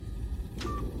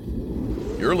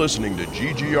You're listening to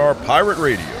GGR Pirate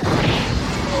Radio.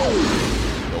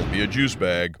 Don't be a juice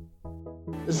bag.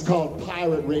 This is called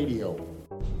Pirate Radio.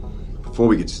 Before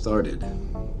we get started,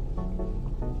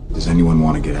 does anyone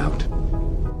want to get out?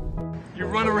 You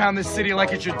run around this city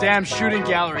like it's your damn shooting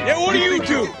gallery. Yeah, what do you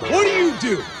do? What do you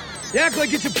do? You act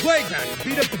like it's a playground. You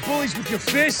beat up the bullies with your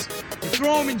fists, you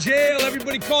throw them in jail,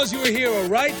 everybody calls you a hero,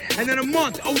 right? And then a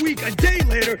month, a week, a day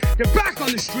later, you're back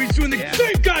on the streets doing the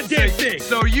same goddamn thing.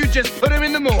 So you just put him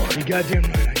in the morgue. You goddamn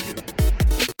right I do.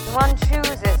 One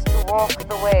chooses to walk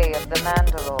the way of the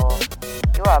Mandalore.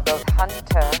 You are both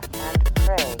hunter and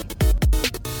prey.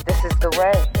 This is the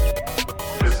way.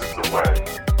 This is the way.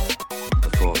 The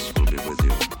Force will be with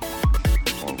you.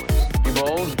 Always. Be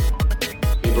bold.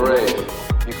 Be brave.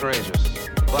 Be courageous.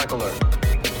 Black alert.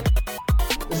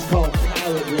 This is called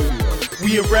Pirate Radio.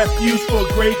 We a refuge for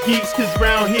great geeks, cause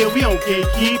round here we don't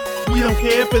gatekeep. We don't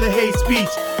care for the hate speech.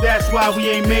 That's why we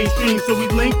ain't mainstream, so we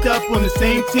linked up on the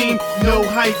same team. No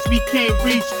heights we can't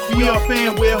reach. We are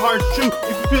fan where hearts true.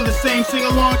 If you feel the same, sing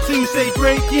along too. Say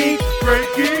great geek,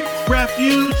 refuge, great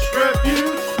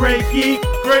geek,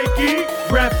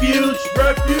 refuge.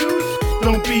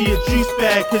 Don't be a juice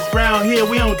bag, cause round here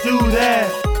we don't do that.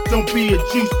 Don't be a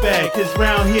juice bag, cause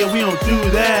round here we don't do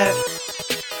that.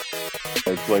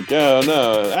 It's like,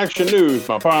 no, action news.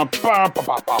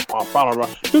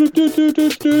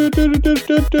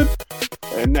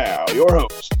 And now, your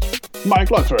host,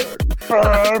 Mike Lunsford.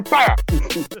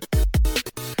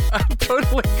 I'm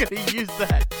totally going to use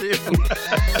that, too.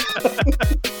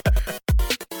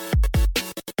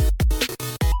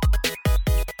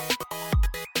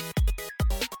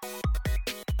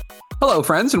 Hello,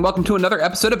 friends, and welcome to another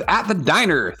episode of At the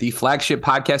Diner, the flagship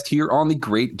podcast here on the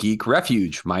Great Geek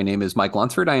Refuge. My name is Mike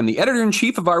Lunsford. I am the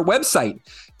editor-in-chief of our website.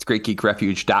 It's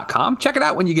greatgeekrefuge.com. Check it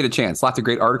out when you get a chance. Lots of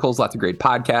great articles, lots of great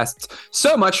podcasts,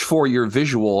 so much for your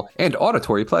visual and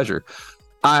auditory pleasure.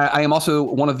 I am also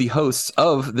one of the hosts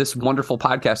of this wonderful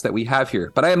podcast that we have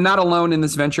here, but I am not alone in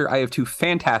this venture. I have two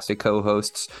fantastic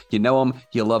co-hosts. You know them,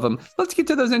 you love them. Let's get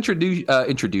to those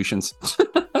introductions.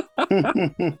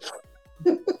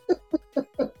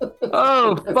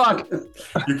 Oh, fuck.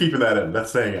 You're keeping that in. That's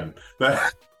staying in.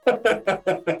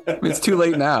 It's too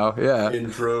late now. Yeah.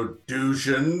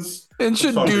 Introductions.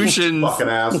 Fucking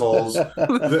assholes.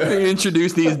 They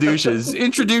introduce these douches.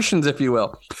 Introductions, if you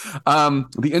will.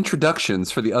 The introductions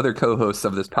for the other co-hosts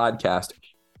of this podcast.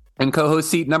 And co-host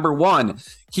seat number one,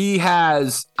 he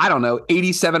has,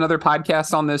 87 other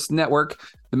podcasts on this network.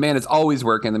 The man is always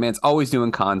working. The man's always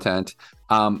doing content.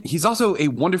 He's also a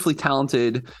wonderfully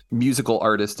talented musical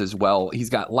artist as well. He's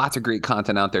got lots of great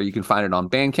content out there. You can find it on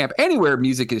Bandcamp, anywhere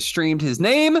music is streamed. His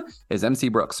name is MC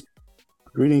Brooks.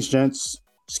 Greetings, gents.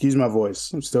 Excuse my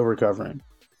voice. I'm still recovering.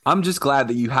 I'm just glad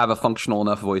that you have a functional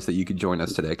enough voice that you could join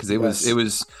us today, because it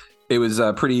was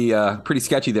pretty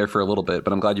sketchy there for a little bit,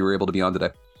 but I'm glad you were able to be on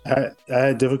today. I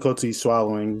had difficulty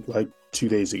swallowing like 2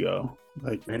 days ago.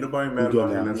 Like, ain't nobody mad about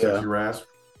hearing that sexy rasp.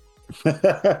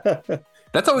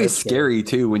 That's always scary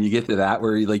too when you get to that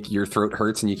where your throat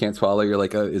hurts and you can't swallow. You're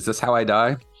like, is this how I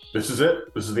die? This is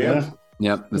it. This is the end.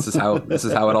 Yep. This is how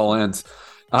it all ends.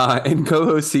 In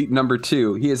co-host seat number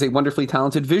two, he is a wonderfully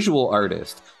talented visual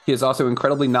artist. He is also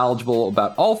incredibly knowledgeable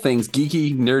about all things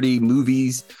geeky, nerdy,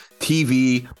 movies,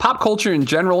 TV, pop culture in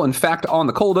general. In fact, on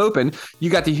the cold open,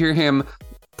 you got to hear him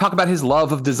talk about his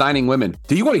love of designing women.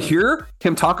 Do you want to hear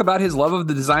him talk about his love of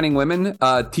the Designing Women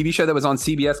TV show that was on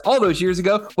CBS all those years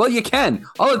ago? Well, you can.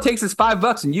 All it takes is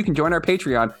 $5 and you can join our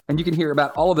Patreon and you can hear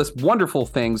about all of this wonderful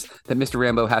things that Mr.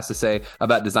 Rambo has to say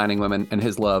about designing women and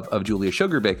his love of Julia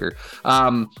Sugarbaker.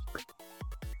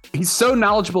 He's so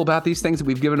knowledgeable about these things that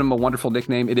we've given him a wonderful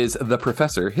nickname. It is The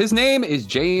Professor. His name is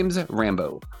James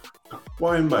Rambo.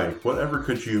 Why, Mike, whatever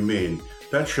could you mean?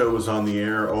 That show was on the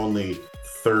air only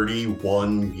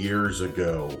 31 years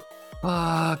ago.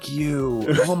 Fuck you.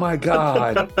 Oh my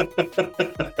God.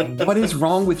 What is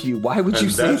wrong with you? Why would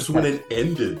you say that? That's when it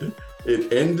ended.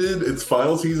 It ended, its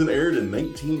final season aired in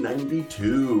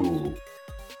 1992.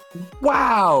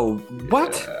 Wow.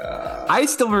 What? Yeah. I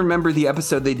still remember the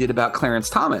episode they did about Clarence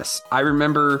Thomas. I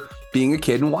remember being a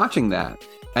kid and watching that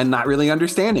and not really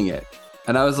understanding it.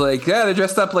 And I was like, yeah, they're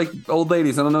dressed up like old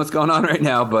ladies. I don't know what's going on right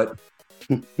now, but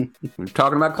we're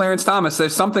talking about Clarence Thomas.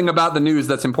 There's something about the news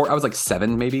that's important. I was like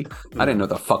 7, maybe. I didn't know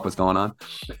what the fuck was going on.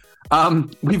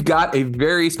 We've got a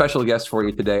very special guest for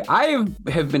you today. I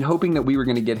have been hoping that we were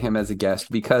going to get him as a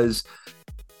guest because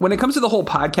when it comes to the whole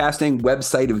podcasting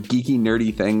website of geeky,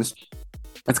 nerdy things,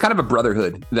 it's kind of a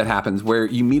brotherhood that happens where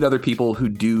you meet other people who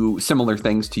do similar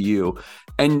things to you,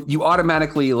 and you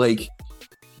automatically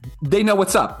they know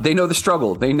what's up. They know the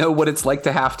struggle. They know what it's like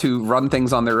to have to run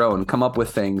things on their own, come up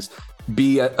with things,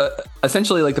 be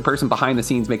essentially like the person behind the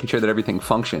scenes, making sure that everything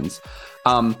functions.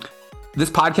 This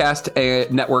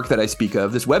podcast network that I speak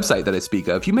of, this website that I speak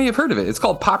of, you may have heard of it. It's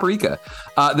called Paprika.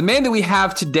 The man that we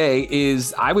have today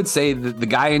is, I would say, the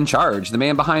guy in charge, the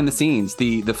man behind the scenes,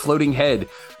 the floating head,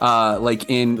 like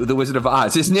in The Wizard of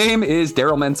Oz. His name is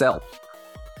Daryl Menzel.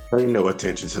 Pay no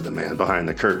attention to the man behind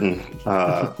the curtain.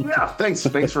 Yeah, thanks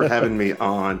for having me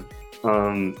on.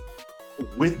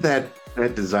 With that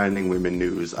Designing Women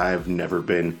news, I've never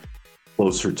been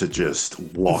closer to just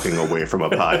walking away from a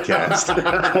podcast.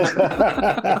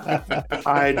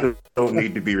 I don't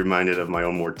need to be reminded of my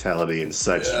own mortality in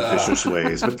such vicious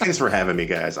ways. But thanks for having me,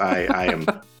 guys. I am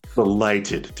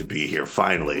delighted to be here.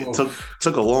 Finally, it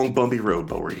took a long, bumpy road,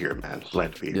 but we're here, man.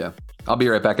 Glad to be here. Yeah, I'll be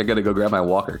right back. I got to go grab my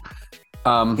walker.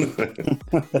 Yeah.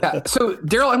 So,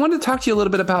 Daryl, I wanted to talk to you a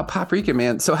little bit about Paprika,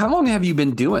 man. So, how long have you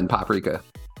been doing Paprika?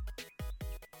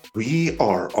 We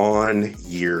are on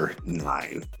year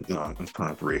 9 of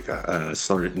Paprika.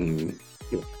 Started in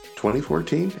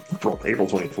 2014. April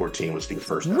 2014 was the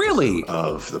first episode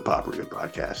of the Paprika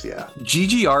podcast. Yeah.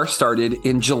 GGR started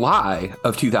in July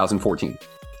of 2014.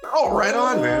 Oh, right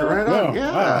on, man. Right on.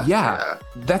 Yeah.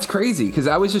 That's crazy. Because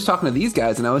I was just talking to these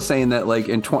guys and I was saying that like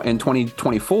in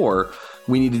 2024,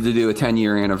 we needed to do a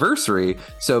 10-year anniversary.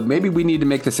 So maybe we need to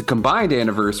make this a combined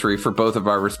anniversary for both of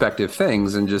our respective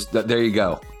things. And just there you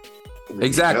go.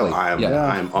 Exactly.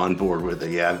 I'm on board with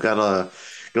it. Yeah, I've got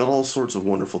all sorts of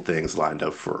wonderful things lined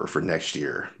up for next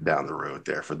year down the road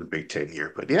there for the big 10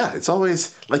 year. But yeah, it's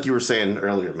always like you were saying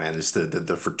earlier, man. It's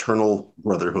the fraternal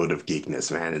brotherhood of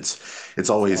geekness, man. It's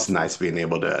always nice being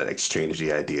able to exchange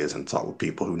the ideas and talk with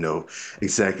people who know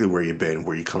exactly where you've been,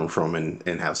 where you come from,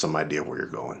 and have some idea where you're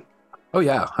going. Oh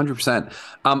yeah, 100%.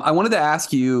 I wanted to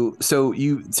ask you. So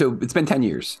it's been 10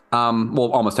 years.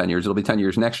 Well, almost 10 years. It'll be 10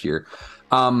 years next year.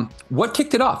 What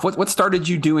kicked it off? What started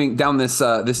you doing down this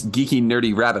geeky,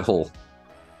 nerdy rabbit hole?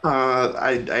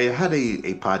 I had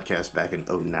a podcast back in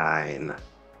 2009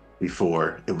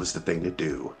 before it was the thing to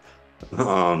do.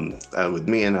 With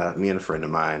me and a friend of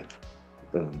mine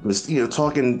was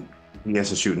talking BS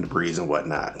and shooting the breeze and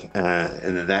whatnot,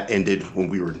 and then that ended when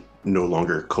we were no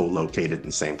longer co-located in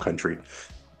the same country.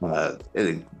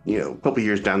 And a couple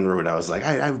years down the road, I was like,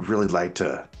 I would really like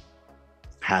to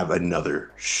have another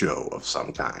show of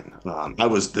some kind. I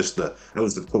was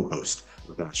the co-host.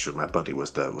 I'm not sure my buddy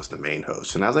was the main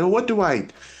host, and I was like, well, what do I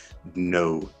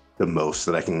know the most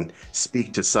that I can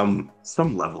speak to some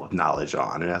level of knowledge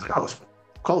on? And I was like, it's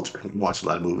culture. Watch a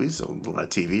lot of movies, a lot of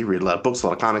TV, read a lot of books, a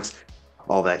lot of comics,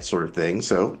 all that sort of thing.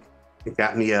 So it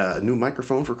got me a new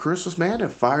microphone for Christmas, man,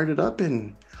 and fired it up,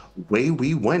 and away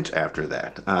we went after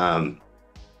that.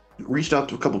 Reached out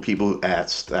to a couple people,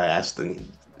 asked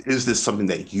them, is this something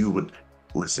that you would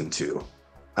listen to?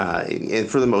 And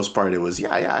for the most part, it was,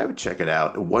 yeah, I would check it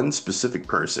out. One specific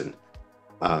person,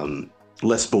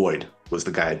 Les Boyd was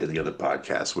the guy I did the other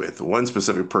podcast with. One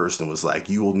specific person was like,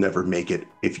 you will never make it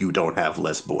if you don't have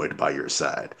Les Boyd by your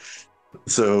side.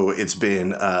 So it's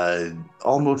been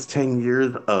almost 10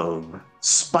 years of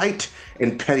spite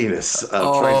and pettiness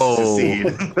trying to succeed.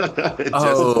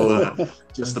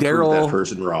 just to prove that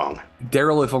person wrong.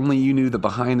 Daryl, if only you knew the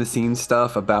behind the scenes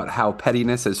stuff about how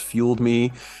pettiness has fueled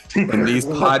me in these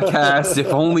podcasts. If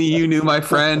only you knew, my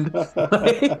friend.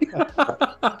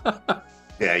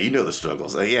 Yeah, you know the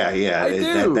struggles.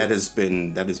 That has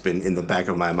been in the back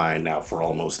of my mind now for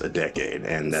almost a decade,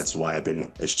 and that's why I've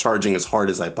been charging as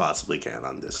hard as I possibly can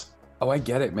on this. Oh, I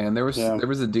get it, man. There was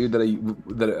a dude that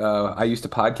I used to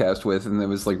podcast with, and it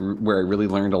was like where I really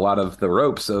learned a lot of the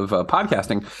ropes of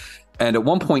podcasting. And at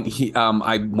one point,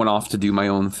 I went off to do my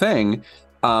own thing.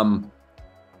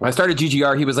 When I started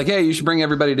GGR, he was like, hey, you should bring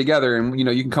everybody together and,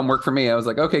 you can come work for me. I was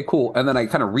like, okay, cool. And then I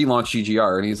kind of relaunched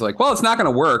GGR and he's like, well, it's not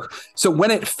going to work. So when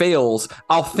it fails,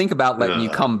 I'll think about letting you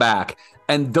come back.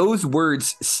 And those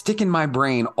words stick in my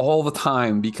brain all the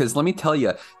time because let me tell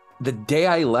you, the day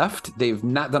I left, they've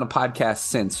not done a podcast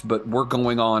since, but we're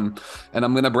going on, and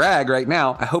I'm going to brag right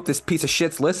now. I hope this piece of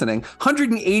shit's listening.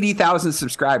 180,000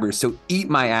 subscribers, so eat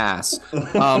my ass.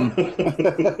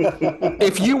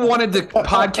 If you wanted to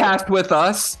podcast with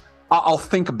us, I'll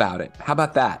think about it. How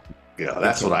about that? Yeah,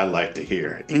 that's what I like to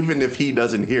hear. Even if he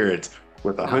doesn't hear it,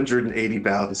 with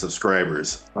 180,000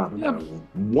 subscribers,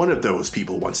 one of those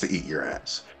people wants to eat your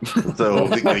ass. So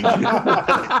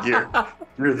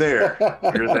you're there.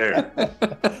 You're there.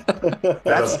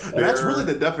 That's really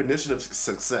the definition of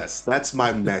success. That's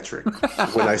my metric.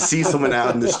 When I see someone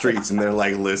out in the streets and they're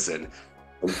like, listen,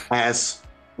 ass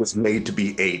was made to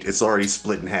be 8. It's already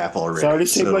split in half already. It's already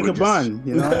shaped like a bun,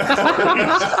 you know?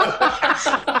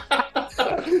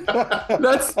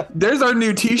 There's our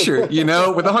new T-shirt. You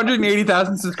know, with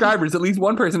 180,000 subscribers, at least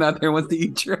one person out there wants to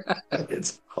eat your ass.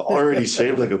 It's already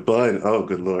shaped like a bun. Oh,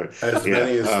 good lord! As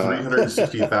many as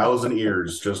 360,000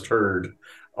 ears just heard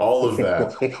all of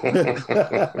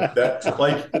that. That's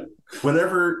like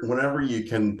whenever you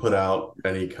can put out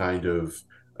any kind of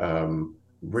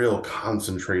real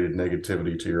concentrated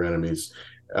negativity to your enemies,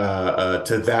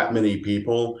 to that many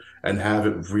people, and have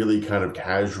it really kind of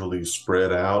casually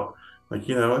spread out. Like,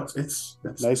 you know, it's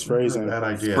nice phrasing. That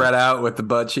idea. Spread out with the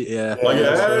butt cheek. Yeah. Like,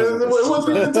 it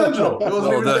wasn't even intentional. It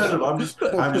wasn't even intentional.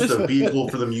 I'm just a vehicle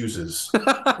for the muses.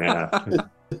 Yeah.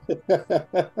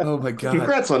 Oh my god!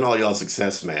 Congrats on all y'all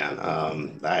success, man.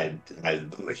 I'm a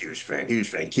huge fan.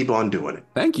 Keep on doing it.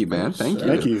 Thank you, man.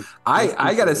 Thank you.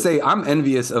 I gotta say, I'm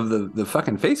envious of the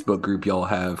fucking Facebook group y'all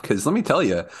have, because let me tell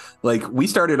you, like, we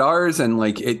started ours and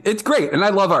like it's great, and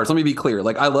I love ours. Let me be clear,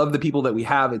 like, I love the people that we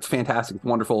have. It's fantastic. It's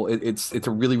wonderful. It's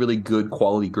a really, really good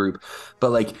quality group.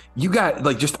 But like, you got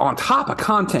like just on top of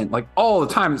content, like all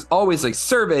the time. It's always like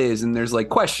surveys and there's like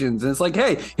questions, and it's like,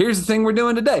 hey, here's the thing we're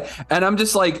doing today, and I'm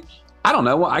just like, I don't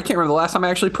know. I can't remember the last time I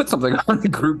actually put something on the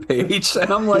group page.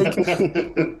 And I'm like,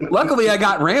 luckily I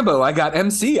got Rambo, I got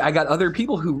MC, I got other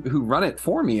people who run it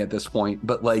for me at this point.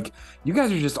 But like, you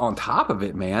guys are just on top of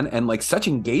it, man. And like, such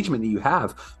engagement that you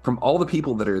have from all the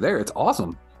people that are there. It's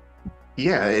awesome.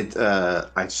 Yeah,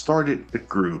 I started the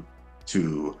group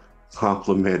to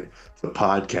complement the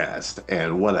podcast,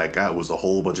 and what I got was a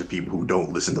whole bunch of people who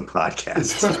don't listen to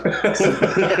podcasts.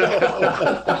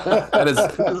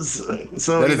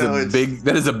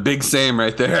 that is a big same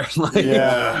right there. Like,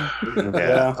 yeah.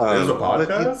 There's a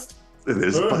podcast.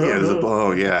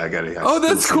 I got it. Oh,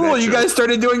 that's cool. You guys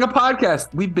started doing a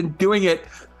podcast. We've been doing it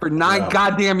for 9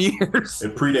 goddamn years.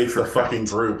 It predates the fucking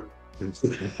group.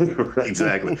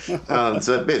 Exactly.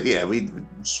 We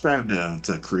strive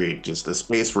to create just a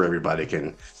space where everybody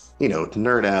can, you know,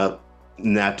 nerd out,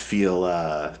 not feel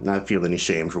any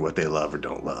shame for what they love or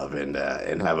don't love, and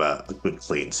have a good,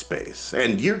 clean space.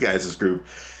 And your guys' group,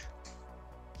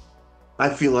 I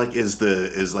feel like is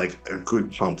like a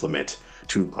good complement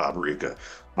to Paprika.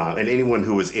 And anyone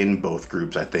who is in both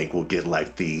groups, I think, will get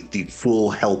like the full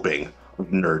helping of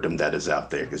nerddom that is out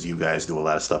there, because you guys do a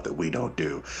lot of stuff that we don't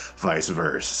do, vice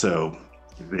versa. So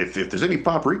if there's any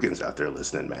Paprikans out there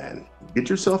listening, man,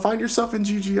 find yourself in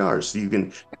GGR, so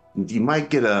you might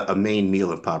get a main meal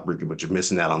of Paprika, but you're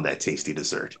missing out on that tasty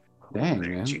dessert. Dang,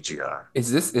 man. GGR.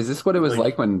 Is this what it was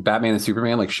like when Batman and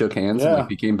Superman like shook hands and like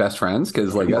became best friends?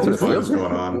 Because like that's what it feels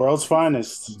going on. World's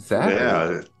finest. Exactly.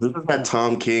 Yeah, this is that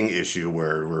Tom King issue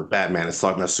where Batman is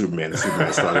talking about Superman and Superman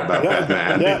is talking about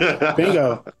Batman. Yeah,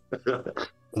 bingo.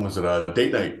 Was it a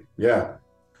date night? Yeah.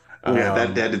 Yeah,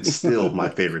 that is still my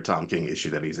favorite Tom King issue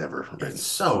that he's ever written. It's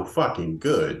so fucking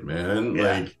good, man. Yeah.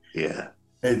 Like, yeah.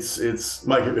 It's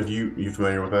Mike. If you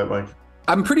familiar with that, Mike?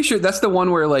 I'm pretty sure that's the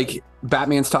one where like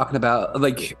Batman's talking about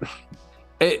like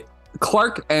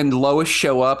Clark and Lois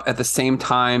show up at the same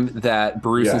time that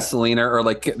Bruce and Selina are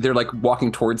like, they're like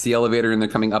walking towards the elevator and they're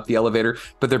coming up the elevator,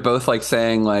 but they're both like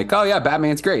saying like, oh yeah,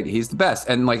 Batman's great, he's the best.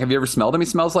 And like, have you ever smelled him? He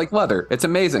smells like leather. It's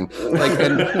amazing. Like,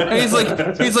 and he's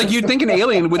like, you'd think an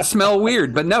alien would smell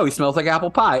weird, but no, he smells like apple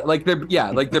pie. Like they're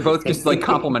both just like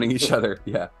complimenting each other.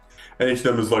 Yeah. And each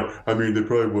of them is like, I mean, they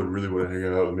probably wouldn't really want to hang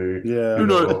out with me. Yeah. You're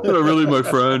not really my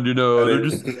friend, you know. They're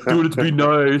just doing it to be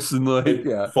nice, and like,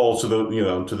 it falls to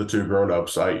the two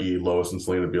grown-ups, i.e. Lois and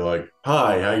Selena, be like,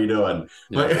 hi, how you doing?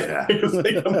 Like, they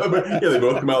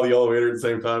both come out of the elevator at the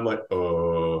same time, like,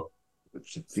 oh. Well,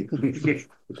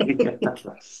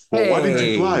 why did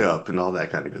you fly up and all that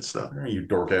kind of good stuff? You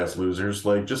dork-ass losers.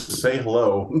 Like, just say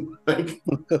hello. Like,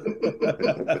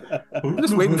 I'm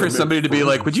just waiting for somebody to be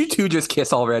like, would you two just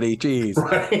kiss already? Jeez.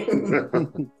 Right.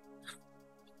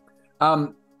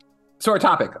 So our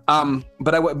topic,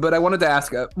 but I wanted to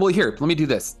ask, well, here, let me do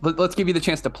this. Let's give you the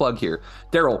chance to plug here.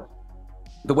 Daryl,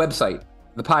 the website,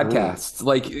 the podcasts,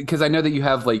 like, because I know that you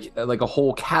have like a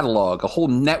whole catalog, a whole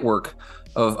network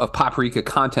of Paprika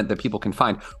content that people can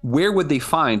find. Where would they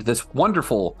find this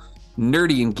wonderful,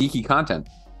 nerdy and geeky content?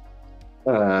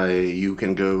 You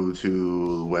can go to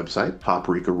the website,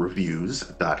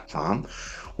 paprikareviews.com,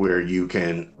 where you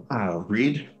can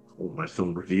read my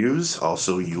film reviews.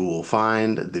 Also, you will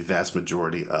find the vast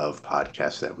majority of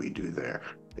podcasts that we do there.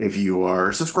 If you are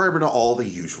a subscriber to all the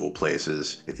usual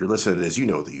places, if you're listening to this, you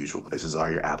know the usual places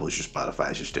are your Apples, your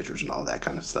Spotify's, your Stitchers, and all that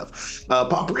kind of stuff.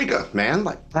 Paprika, man,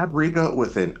 like Paprika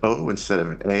with an O instead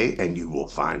of an A, and you will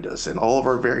find us. And all of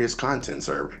our various contents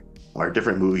are our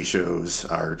different movie shows,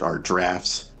 our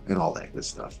drafts, and all that good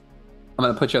stuff. I'm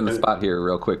going to put you on the spot here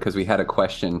real quick because we had a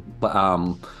question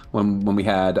when we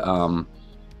had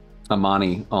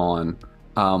Amani on.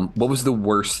 What was the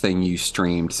worst thing you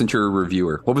streamed? Since you're a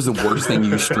reviewer, what was the worst thing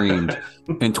you streamed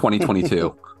in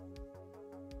 2022?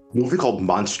 A movie called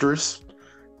Monsters.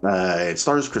 It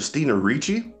stars Christina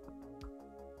Ricci.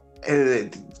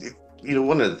 And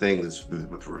one of the things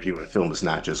with reviewing film is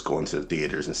not just going to the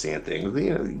theaters and seeing things.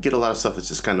 You get a lot of stuff that's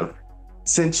just kind of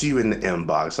sent to you in the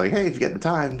inbox, like, hey, if you get the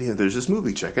time, there's this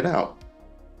movie, check it out.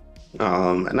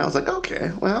 And I was like,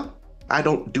 okay, well, I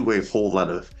don't do a whole lot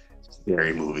of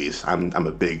scary movies. I'm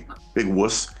a big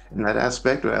wuss in that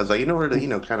aspect. But I was like, in order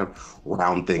to kind of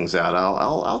round things out,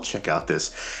 I'll check out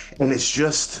this, and it's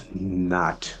just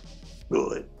not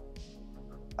good.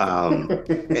 And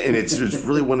it's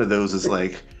really one of those. Is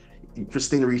like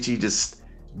Christina Ricci just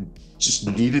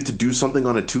needed to do something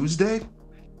on a Tuesday.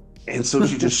 And so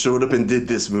she just showed up and did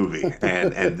this movie,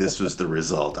 and this was the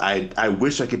result. I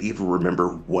wish I could even remember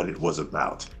what it was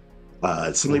about.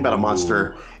 It's something about a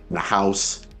monster in a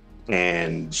house,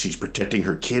 and she's protecting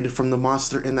her kid from the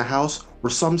monster in the house,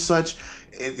 or some such.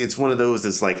 It's one of those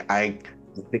that's like, I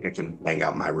think I can bang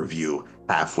out my review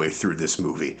halfway through this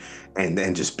movie, and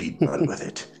then just be done with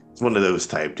it. It's one of those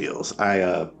type deals.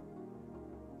 And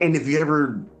if you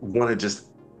ever want to just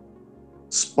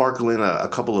sparkle in a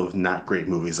couple of not great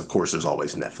movies, of course, there's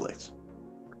always Netflix.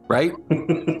 Right?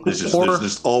 There's just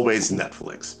always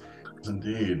Netflix.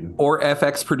 Indeed. Or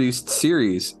FX produced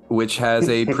series, which has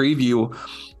a preview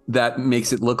that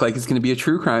makes it look like it's going to be a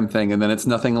true crime thing, and then it's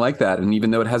nothing like that. And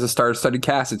even though it has a star-studded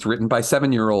cast, it's written by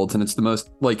 7-year-olds, and it's the most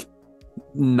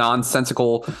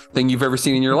nonsensical thing you've ever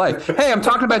seen in your life. Hey, I'm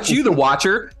talking about you, the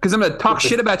watcher, because I'm going to talk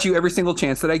shit about you every single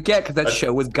chance that I get, because that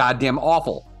show was goddamn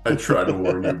awful. I tried to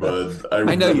warn you, bud.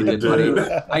 I know you did, buddy.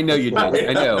 I know you did.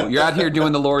 I know. You're out here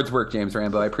doing the Lord's work, James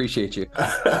Rambo. I appreciate you.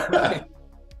 And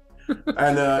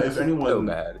if anyone, so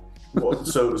bad. Well,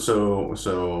 so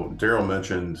Daryl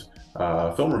mentioned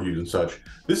film reviews and such.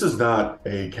 This is not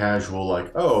a casual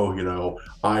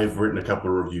I've written a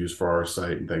couple of reviews for our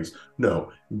site and things.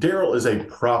 No, Daryl is a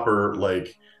proper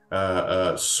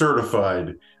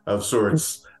certified of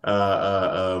sorts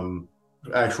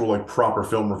actual proper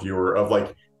film reviewer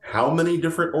of how many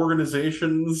different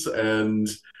organizations, and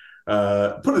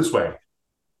put it this way,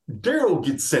 Daryl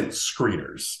gets sent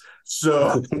screeners.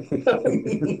 So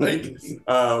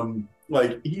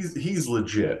he's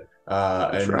legit.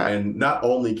 And not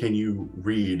only can you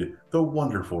read the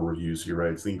wonderful reviews he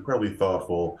writes, the incredibly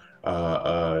thoughtful,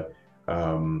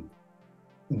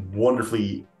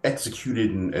 wonderfully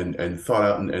executed and thought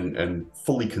out and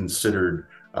fully considered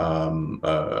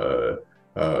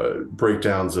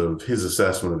breakdowns of his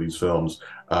assessment of these films,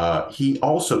 he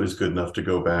also is good enough to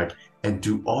go back and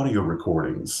do audio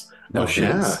recordings of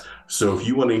his. So if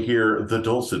you want to hear the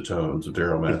dulcet tones of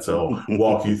Daryl Mansell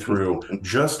walk you through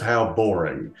just how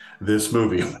boring this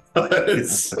movie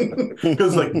is,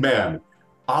 because man,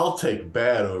 I'll take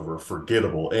bad over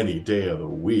forgettable any day of the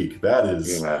week.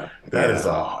 That's a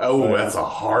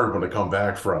hard one to come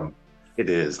back from. It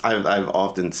is. I've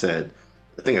often said,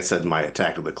 I think I said in my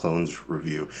Attack of the Clones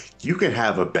review, you can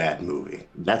have a bad movie.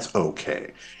 That's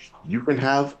okay. You can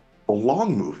have a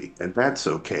long movie, and that's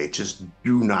okay. Just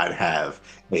do not have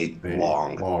a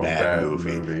long bad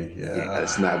movie. Yeah,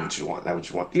 that's not what you want. Not what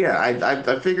you want. Yeah,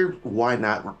 I figured, why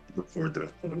not record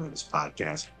this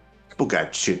podcast? People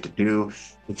got shit to do.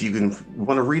 If you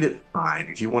want to read it, fine.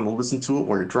 If you want to listen to it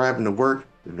while you're driving to work,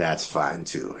 that's fine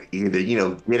too. Either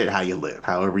get it how you live,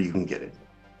 however you can get it.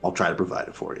 I'll try to provide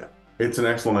it for you. It's an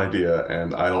excellent idea,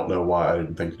 and I don't know why I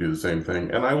didn't think to do the same thing.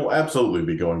 And I will absolutely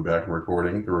be going back and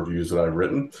recording the reviews that I've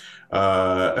written,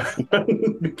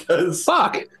 because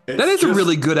that is a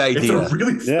really good idea. It's a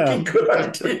really fucking good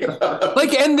idea.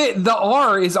 And the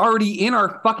R is already in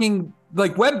our fucking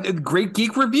web Great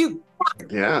Geek Review.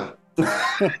 Yeah.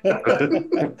 Hey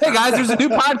guys, there's a new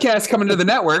podcast coming to the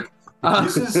network.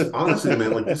 This is honestly,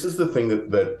 man, this is the thing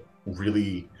that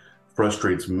really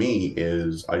frustrates me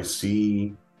is I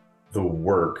see the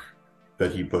work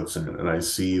that he puts in, and I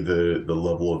see the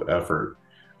level of effort,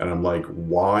 and I'm like,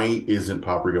 why isn't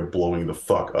Paprika blowing the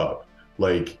fuck up?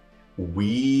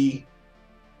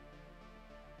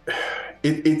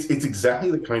 It's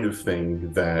exactly the kind of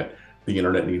thing that the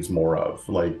internet needs more of.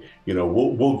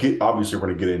 We'll get, obviously we're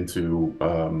going to get into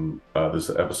this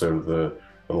episode of the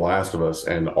Last of Us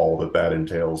and all that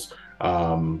entails.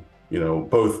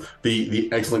 Both the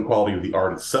excellent quality of the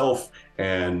art itself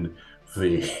and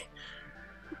the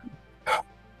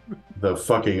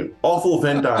fucking awful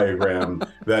Venn diagram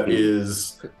that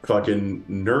is fucking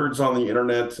nerds on the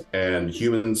internet and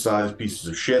human-sized pieces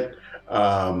of shit.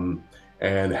 And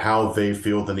and how they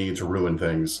feel the need to ruin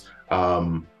things.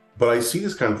 But I see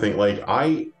this kind of thing, like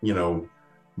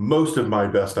most of my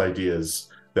best ideas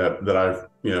that I've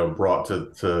brought to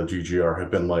GGR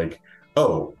have been like,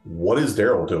 oh, what is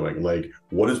Daryl doing? Like,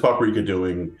 what is Paprika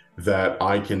doing that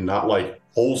I can not like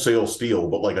wholesale steal,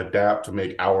 but like adapt to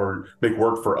make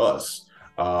work for us?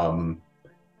 And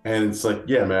it's like,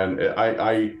 yeah, man,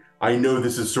 I know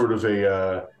this is sort of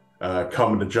a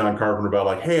coming to John Carpenter about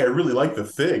like, hey, I really like the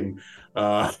thing,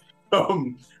 but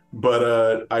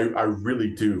I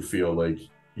really do feel like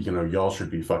y'all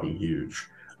should be fucking huge,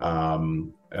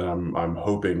 and I'm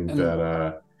hoping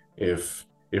that if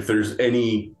there's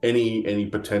any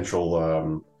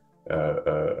potential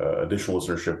additional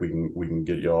listenership, we can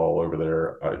get y'all over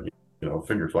there.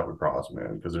 Fingers fucking crossed,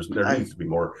 man, because there needs to be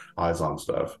more eyes on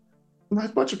stuff.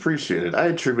 Much appreciated. I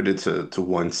attribute it to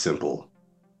one simple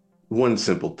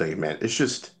thing, man. It's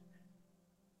just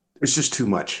too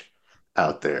much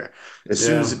out there. As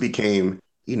soon as it became,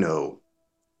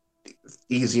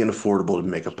 easy and affordable to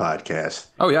make a podcast.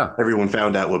 Oh yeah. Everyone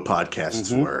found out what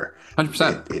podcasts were.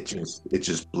 100%. It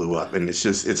just blew up. And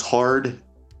it's hard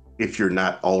if you're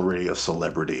not already a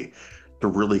celebrity to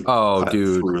really cut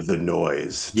through the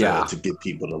noise to get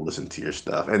people to listen to your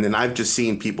stuff. And then I've just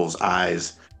seen people's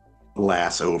eyes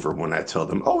glass over when I tell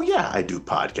them, oh yeah, I do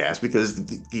podcasts, because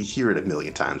you hear it a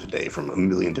million times a day from a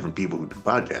million different people who do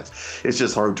podcasts. It's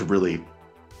just hard to really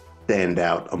stand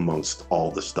out amongst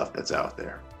all the stuff that's out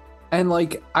there. And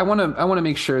like, I want to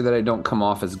make sure that I don't come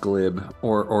off as glib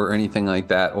or anything like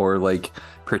that, or like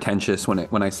pretentious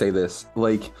when I say this.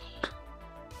 Like,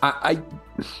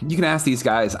 you can ask these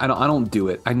guys. I don't do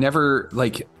it. I never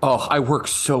like, oh, I work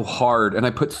so hard and I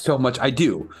put so much. I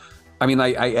do. I mean,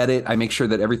 I edit. I make sure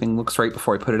that everything looks right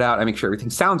before I put it out. I make sure everything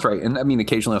sounds right. And I mean,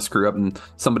 occasionally I'll screw up and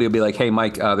somebody will be like, hey,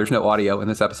 Mike, there's no audio in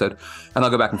this episode. And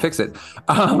I'll go back and fix it.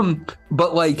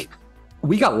 But like,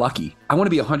 we got lucky. I want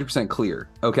to be 100% clear.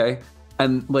 Okay.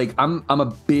 And like, I'm a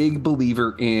big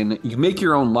believer in you make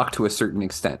your own luck to a certain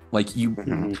extent. Like you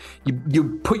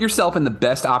put yourself in the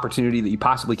best opportunity that you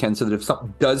possibly can, so that if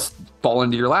something does fall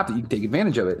into your lap, that you can take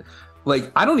advantage of it.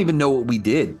 Like, I don't even know what we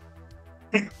did.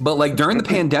 But like during the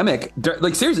pandemic,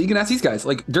 like seriously, you can ask these guys.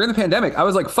 Like during the pandemic, I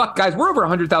was like, "Fuck, guys, we're over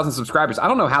 100,000 subscribers. I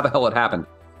don't know how the hell it happened."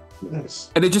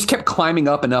 Nice. And it just kept climbing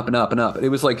up and up and up and up. It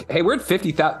was like, "Hey, we're at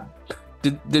 50,000.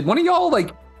 Did one of y'all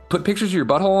like put pictures of your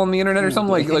butthole on the internet or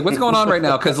something? Like what's going on right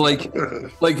now?" Because like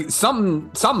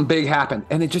something big happened,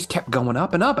 and it just kept going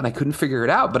up and up, and I couldn't figure it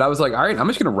out. But I was like, "All right, I'm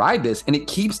just gonna ride this," and it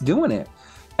keeps doing it.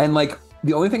 And like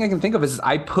the only thing I can think of is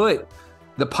I put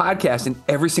the podcast in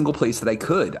every single place that I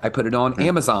could. I put it on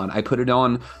Amazon. I put it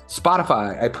on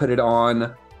Spotify. I put it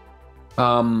on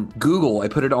Google. I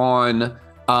put it on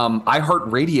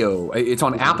iHeartRadio. It's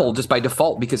on Apple just by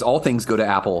default, because all things go to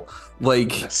Apple.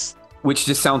 Like, which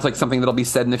just sounds like something that'll be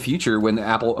said in the future when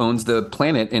Apple owns the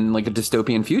planet in like a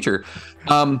dystopian future.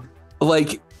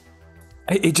 Like,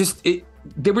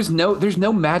 there's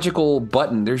no magical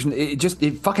button.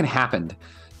 It fucking happened.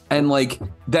 And like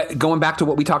that, going back to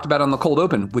what we talked about on the cold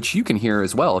open, which you can hear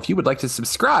as well if you would like to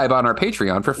subscribe on our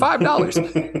Patreon for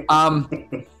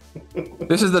 $5.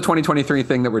 This is the 2023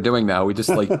 thing that we're doing now. We just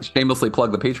like shamelessly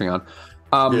plug the Patreon.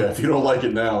 Yeah, if you don't like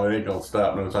it now, it ain't gonna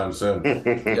stop no time soon.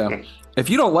 Yeah, if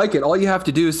you don't like it, all you have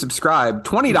to do is subscribe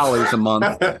 $20 a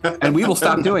month, and we will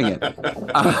stop doing it. Quick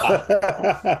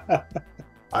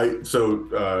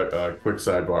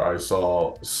sidebar. I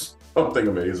saw something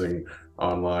amazing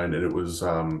online, and it was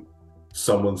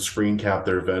someone screen capped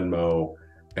their Venmo,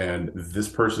 and this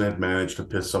person had managed to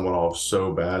piss someone off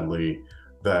so badly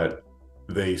that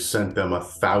they sent them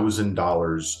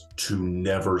 $1,000 to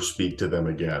never speak to them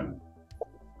again.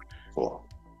 Cool.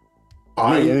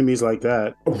 Enemies like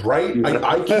that, right?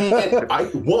 I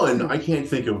can't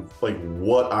think of like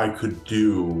what I could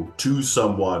do to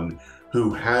someone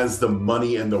who has the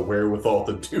money and the wherewithal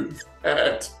to do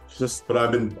that. But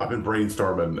I've been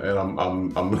brainstorming, and I'm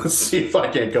gonna see if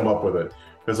I can't come up with it,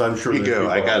 because I'm sure. Here you go.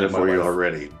 I got it for you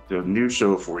already. The new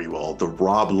show for you all: the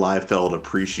Rob Liefeld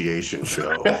Appreciation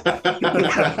Show.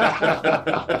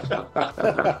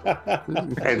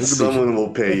 And someone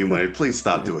will pay you money. Please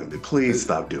stop doing it. Please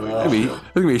stop doing it. It's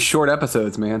gonna be short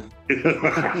episodes, man. Yeah,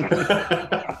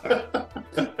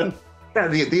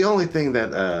 the only thing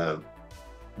that.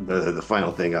 The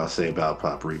final thing I'll say about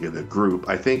Paprika, the group,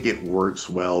 I think it works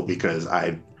well because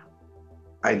I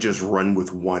just run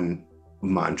with one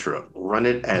mantra: run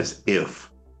it as if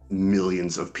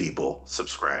millions of people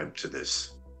subscribe to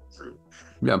this group.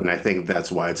 Yep. And I think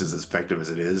that's why it's as effective as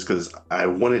it is, because I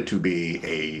want it to be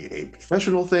a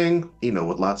professional thing,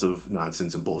 with lots of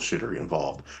nonsense and bullshittery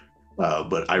involved.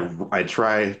 But I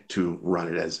try to run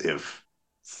it as if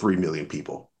 3 million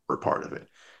people were part of it.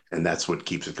 And that's what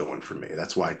keeps it going for me.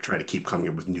 That's why I try to keep coming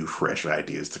up with new, fresh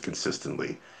ideas to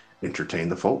consistently entertain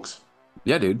the folks.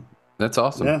 Yeah, dude. That's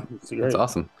awesome. Yeah, that's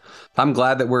awesome. I'm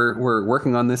glad that we're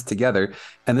working on this together.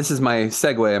 And this is my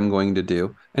segue I'm going to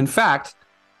do. In fact,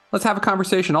 let's have a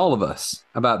conversation, all of us,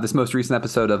 about this most recent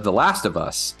episode of The Last of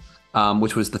Us,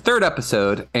 which was the 3rd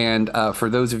episode. And for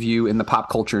those of you in the pop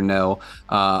culture know,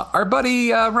 our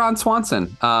buddy Ron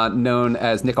Swanson, known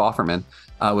as Nick Offerman,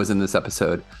 was in this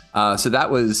episode. So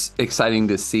that was exciting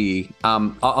to see.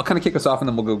 I'll kind of kick us off and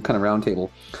then we'll go kind of round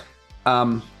table.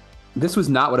 This was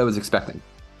not what I was expecting.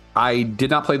 I did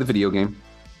not play the video game.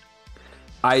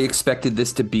 I expected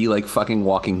this to be like fucking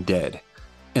Walking Dead,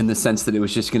 in the sense that it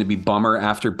was just going to be bummer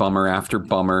after bummer after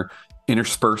bummer,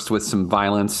 interspersed with some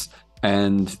violence,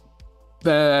 and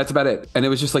that's about it. And it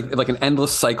was just like an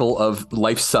endless cycle of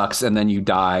life sucks and then you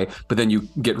die, but then you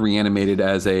get reanimated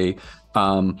as a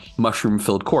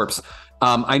mushroom-filled corpse.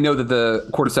 I know that the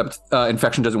cordyceps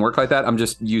infection doesn't work like that. I'm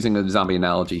just using a zombie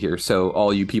analogy here. So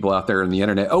all you people out there on the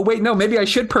internet, oh wait, no, maybe I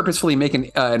should purposefully make an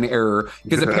error,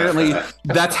 because apparently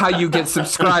that's how you get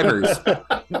subscribers.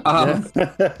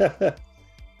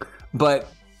 But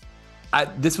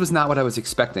this was not what I was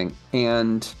expecting.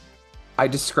 And I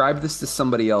described this to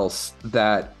somebody else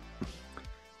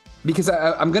because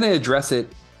I'm going to address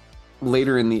it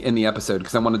later in the episode,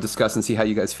 because I want to discuss and see how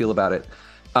you guys feel about it.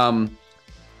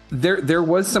 There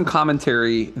was some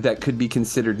commentary that could be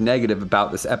considered negative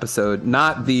about this episode.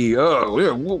 Not the,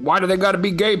 why do they got to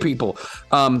be gay people?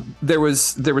 There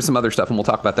was some other stuff, and we'll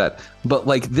talk about that. But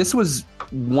like, this was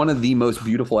one of the most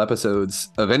beautiful episodes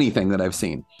of anything that I've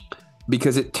seen,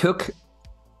 because it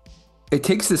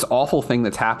takes this awful thing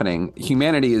that's happening.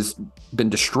 Humanity has been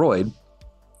destroyed,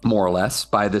 more or less,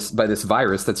 by this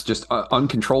virus that's just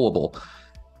uncontrollable.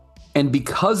 And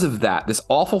because of that, this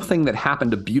awful thing that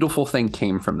happened, a beautiful thing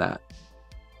came from that.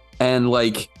 And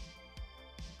like,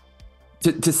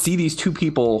 to see these two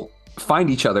people find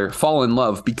each other, fall in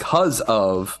love because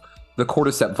of the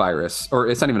cordyceps virus, or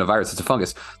it's not even a virus, it's a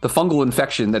fungus, the fungal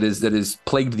infection that is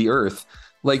plagued the earth.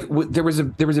 Like, there was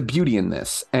a beauty in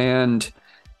this. And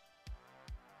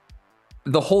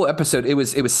the whole episode, it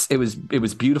was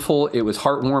beautiful. It was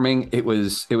heartwarming. It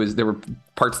was there were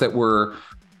parts that were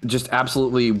just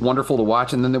absolutely wonderful to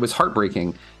watch, and then there was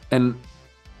heartbreaking. And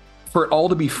for it all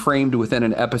to be framed within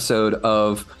an episode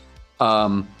of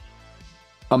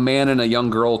a man and a young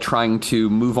girl trying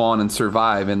to move on and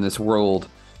survive in this world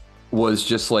was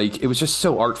just like, it was just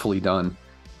so artfully done.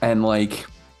 And like,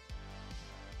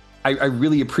 I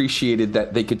really appreciated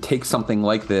that they could take something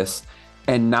like this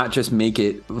and not just make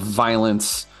it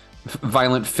violent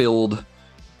filled,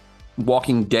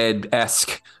 Walking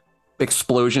Dead-esque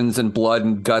explosions and blood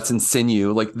and guts and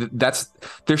sinew. Like,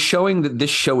 they're showing that this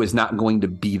show is not going to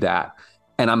be that.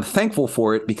 And I'm thankful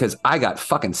for it, because I got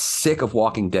fucking sick of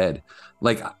Walking Dead.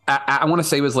 Like, I want to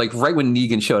say it was like right when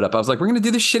Negan showed up, I was like, we're going to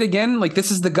do this shit again? Like, this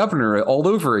is the Governor all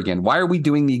over again. Why are we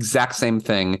doing the exact same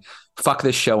thing? Fuck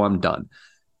this show. I'm done.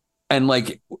 And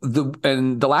like,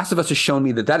 The Last of Us has shown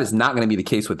me that is not going to be the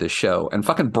case with this show. And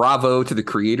fucking bravo to the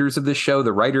creators of this show,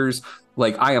 the writers.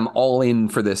 Like, I am all in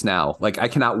for this now. Like, I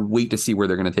cannot wait to see where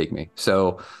they're going to take me.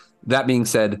 So that being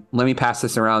said, let me pass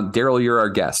this around. Daryl, you're our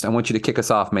guest. I want you to kick us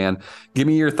off, man. Give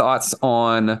me your thoughts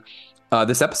on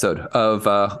this episode of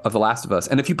The Last of Us.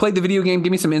 And if you played the video game,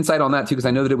 give me some insight on that too, because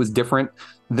I know that it was different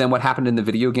than what happened in the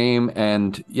video game.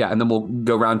 And yeah, and then we'll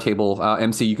go round table.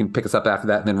 MC, you can pick us up after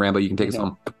that. And then Rambo, you can take us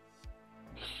home.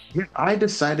 Yeah, I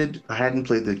decided I hadn't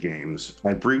played the games.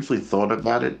 I briefly thought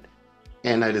about it,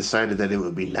 and I decided that it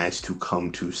would be nice to come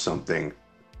to something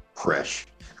fresh,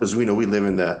 because we live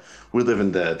in the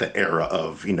era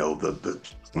of the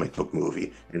comic book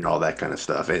movie and all that kind of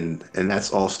stuff, and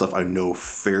that's all stuff I know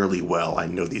fairly well. I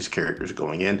know these characters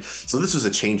going in, so this was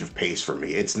a change of pace for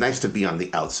me. It's nice to be on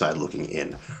the outside looking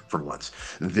in for once.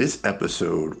 This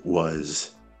episode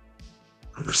was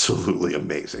absolutely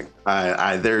amazing.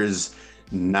 There's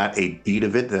not a beat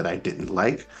of it that I didn't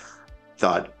like.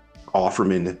 Thought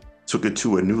Offerman took it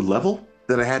to a new level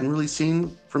that I hadn't really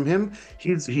seen from him.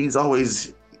 He's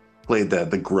always played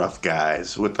the gruff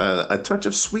guys with a touch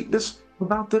of sweetness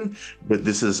about them, but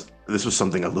this was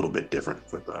something a little bit different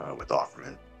with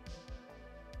Offerman.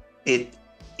 It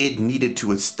needed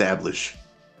to establish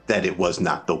that it was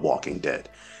not The Walking Dead,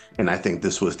 and I think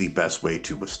this was the best way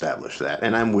to establish that.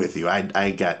 And I'm with you.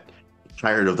 I got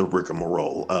tired of the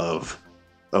rigmarole of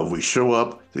we show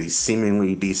up to these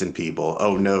seemingly decent people.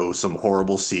 Oh no, some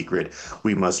horrible secret.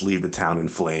 We must leave the town in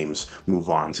flames, move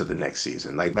on to the next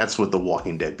season. Like, that's what The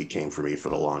Walking Dead became for me for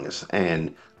the longest.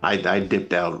 And I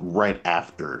dipped out right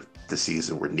after the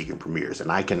season where Negan premieres,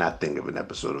 and I cannot think of an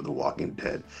episode of The Walking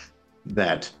Dead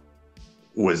that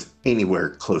was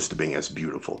anywhere close to being as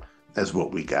beautiful as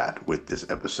what we got with this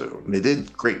episode. They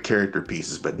did great character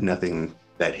pieces, but nothing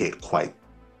that hit quite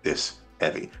this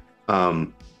heavy.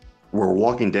 Where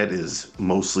Walking Dead is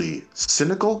mostly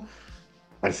cynical,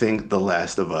 I think The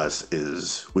Last of Us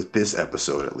is, with this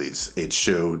episode at least, it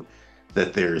showed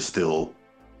that there is still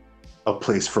a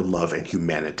place for love and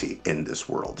humanity in this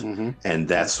world. And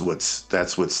that's what's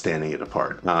standing it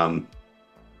apart.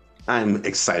 I'm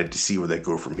excited to see where they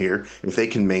go from here. If they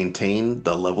can maintain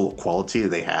the level of quality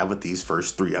they have with these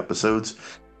first 3 episodes,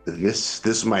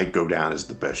 this might go down as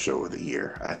the best show of the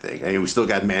year, I think. I mean, we still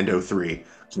got Mando 3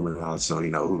 coming out, so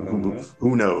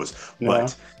who knows? Yeah.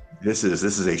 But this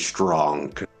is a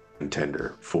strong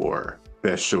contender for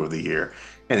best show of the year,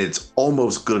 and it's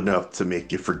almost good enough to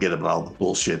make you forget about all the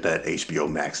bullshit that HBO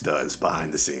Max does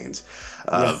behind the scenes.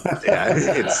 It's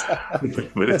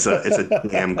a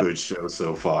damn good show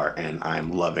so far, and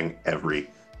I'm loving every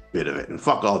bit of it. And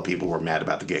fuck all the people who are mad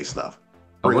about the gay stuff.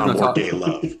 Bring on more gay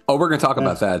love. Oh, we're gonna talk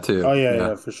about that too. Oh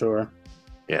yeah, for sure.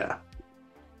 Yeah.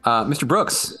 Mr.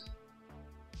 Brooks.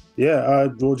 Yeah,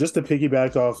 well, just to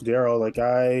piggyback off Daryl, like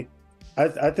I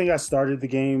think I started the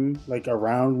game like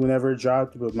around whenever it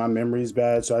dropped, but my memory is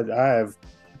bad, so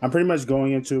I'm pretty much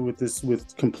going into it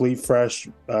with complete fresh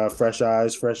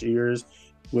eyes, fresh ears,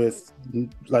 with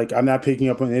like I'm not picking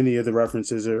up on any of the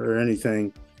references or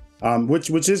anything,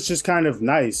 which is just kind of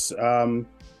nice.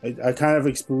 I kind of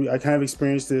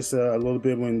experienced this a little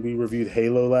bit when we reviewed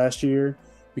Halo last year,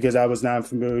 because I was not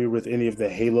familiar with any of the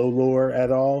Halo lore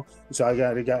at all. So I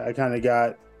kind of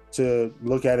got to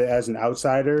look at it as an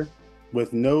outsider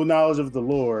with no knowledge of the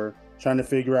lore, trying to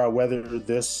figure out whether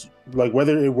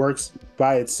it works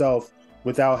by itself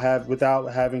without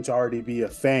having to already be a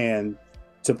fan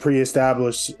to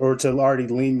pre-establish or to already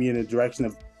lean me in the direction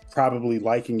of probably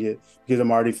liking it because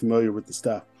I'm already familiar with the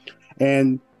stuff.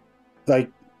 And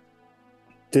like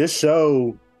this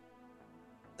show,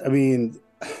 I mean,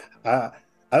 I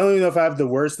don't even know if I have the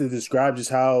words to describe just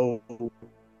how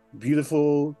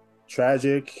beautiful,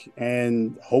 tragic,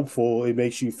 and hopeful it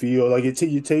makes you feel. Like it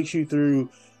takes you through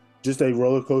just a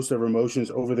roller coaster of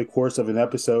emotions over the course of an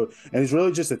episode, and it's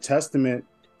really just a testament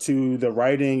to the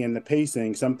writing and the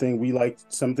pacing. Something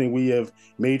we have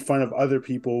made fun of other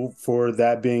people for,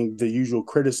 that being the usual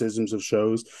criticisms of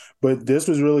shows, but this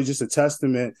was really just a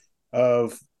testament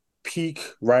of peak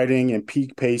writing and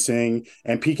peak pacing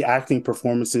and peak acting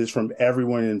performances from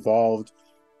everyone involved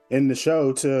in the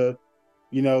show. To,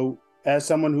 as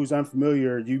someone who's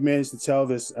unfamiliar, you managed to tell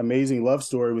this amazing love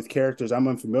story with characters I'm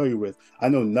unfamiliar with. I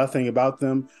know nothing about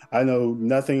them. I know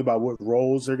nothing about what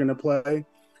roles they're going to play,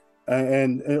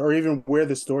 and or even where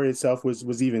the story itself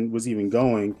was even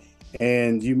going.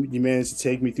 And you managed to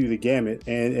take me through the gamut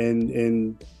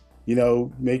and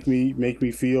make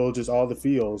me feel just all the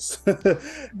feels in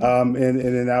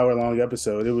an hour-long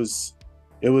episode. It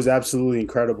was absolutely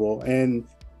incredible. And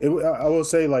I will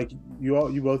say, like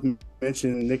you both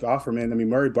mentioned Nick Offerman. I mean,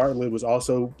 Murray Bartlett was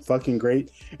also fucking great.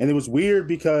 And it was weird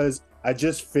because I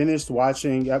just finished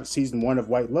watching season 1 of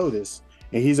White Lotus,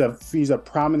 and he's a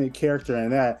prominent character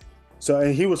in that. So,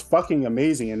 and he was fucking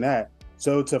amazing in that.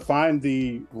 So to find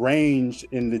the range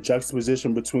in the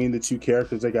juxtaposition between the two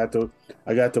characters, I got to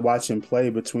watch him play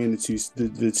between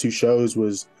the two shows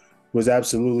was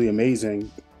absolutely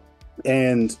amazing.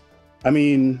 And I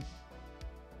mean,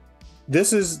 I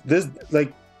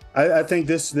think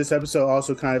this episode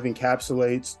also kind of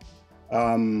encapsulates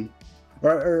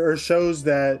or shows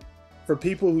that for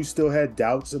people who still had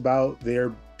doubts about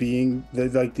there being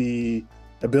the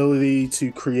ability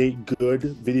to create good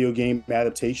video game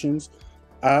adaptations,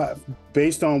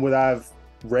 based on what I've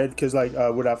read, because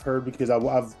what I've heard, because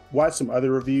I've watched some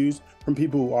other reviews from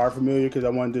people who are familiar, because I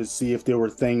wanted to see if there were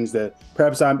things that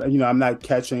perhaps I'm not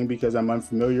catching because I'm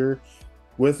unfamiliar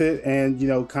with it.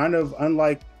 And kind of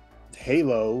unlike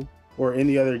Halo or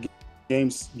any other game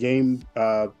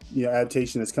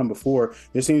adaptation that's come before,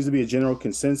 there seems to be a general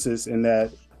consensus in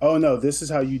that, oh no, this is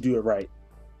how you do it right.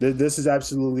 This is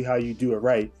absolutely how you do it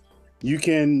right. You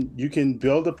can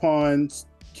build upon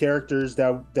characters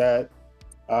that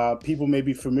people may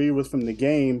be familiar with from the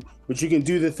game, but you can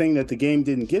do the thing that the game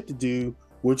didn't get to do,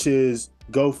 which is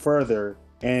go further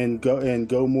and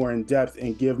go more in depth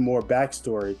and give more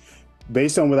backstory.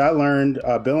 Based on what I learned,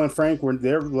 Bill and Frank,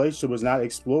 their relationship was not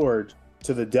explored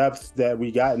to the depth that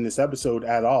we got in this episode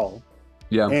at all.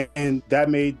 Yeah. And that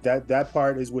made that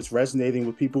part is what's resonating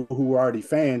with people who were already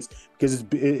fans, because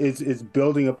it's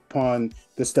building upon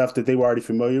the stuff that they were already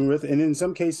familiar with, and in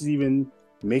some cases even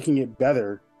making it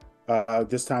better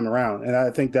this time around. And I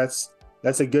think that's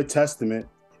a good testament,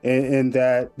 and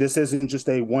that this isn't just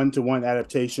a one-to-one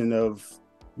adaptation of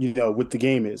what the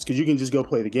game is, because you can just go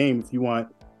play the game if you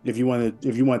want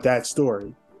that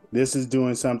story. This is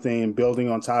doing something and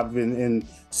building on top of it and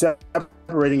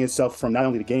separating itself from not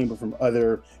only the game but from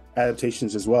other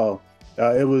adaptations as well.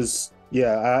 It was,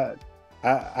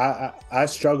 I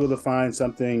struggle to find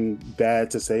something bad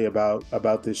to say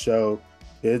about this show.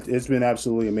 It's been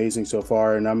absolutely amazing so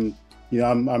far, and I'm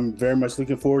very much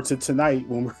looking forward to tonight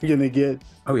when we're gonna get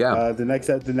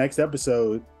the next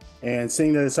episode, and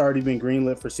seeing that it's already been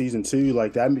greenlit for season 2,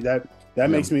 like that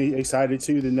makes me excited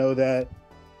too, to know that.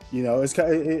 It's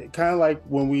kind of like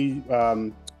when we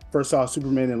first saw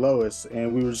Superman and Lois,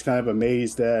 and we were just kind of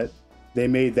amazed that they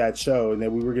made that show and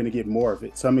that we were going to get more of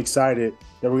it. So I'm excited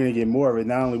that we're going to get more of it,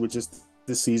 not only with just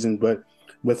this season, but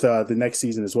with the next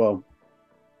season as well.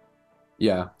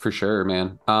 Yeah, for sure,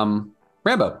 man.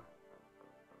 Rambo,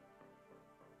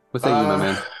 what say you, my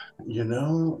man?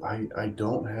 I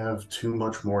don't have too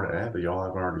much more to add that y'all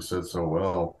have already said so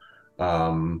well.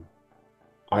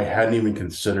 I hadn't even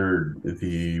considered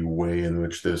the way in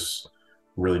which this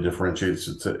really differentiates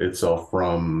itself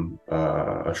from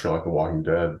a show like The Walking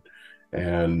Dead.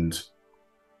 And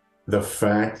the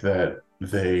fact that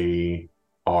they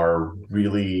are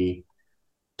really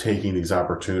taking these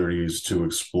opportunities to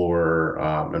explore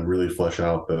and really flesh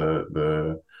out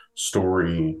the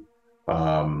story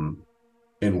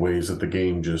in ways that the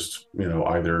game just,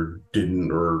 either didn't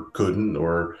or couldn't,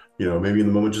 or, maybe in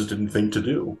the moment just didn't think to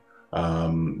do.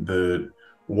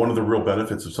 One of the real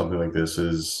benefits of something like this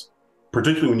is,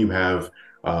 particularly when you have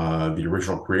the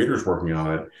original creators working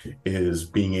on it, is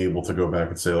being able to go back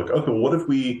and say, like, okay, well, what if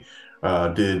we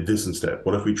did this instead?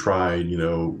 What if we tried,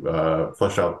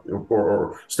 fleshed out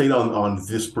or stayed on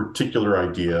this particular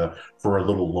idea for a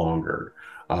little longer?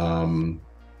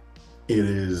 It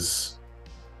is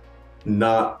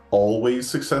not always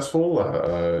successful,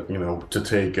 to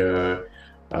take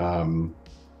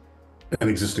an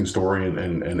existing story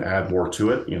and add more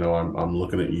to it. I'm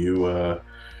looking at you,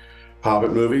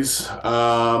 Hobbit movies.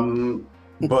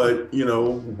 But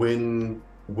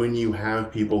when you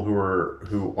have people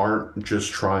who aren't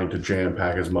just trying to jam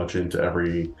pack as much into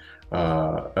every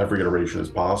iteration as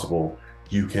possible,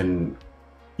 you can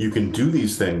do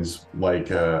these things like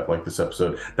this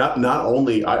episode. Not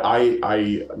only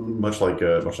I much like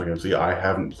MC, I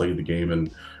haven't played the game in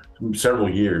several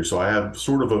years, so I have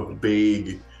sort of a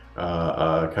vague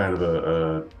kind of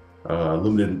a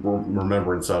limited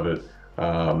remembrance of it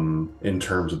in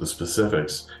terms of the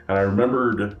specifics. And I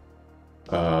remembered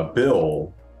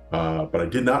Bill, but I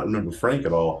did not remember Frank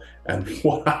at all. And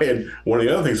one of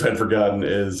the other things I'd forgotten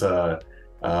is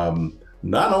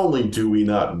not only do we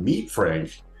not meet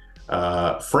Frank,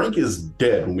 Frank is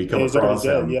dead when we come across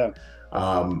him. Yeah.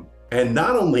 And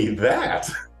not only that,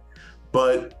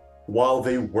 but while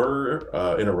they were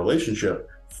in a relationship,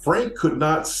 Frank could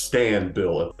not stand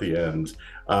Bill at the end.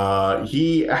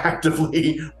 He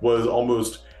actively was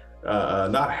almost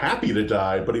not happy to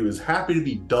die, but he was happy to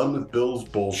be done with Bill's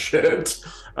bullshit.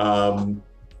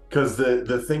 Because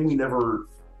the thing we don't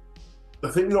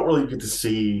really get to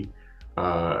see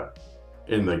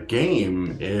in the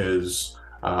game is,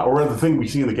 or the thing we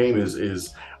see in the game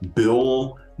is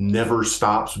Bill never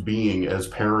stops being as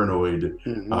paranoid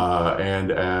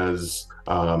and as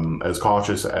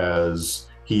cautious as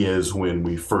he is when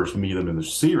we first meet him in the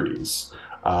series.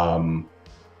 And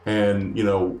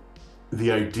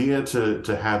the idea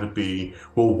to have it be,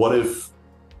 well, what if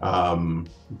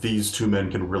these two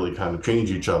men can really kind of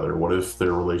change each other? What if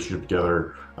their relationship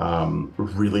together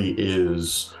really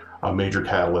is a major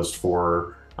catalyst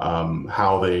for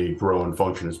how they grow and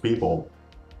function as people?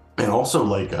 And also,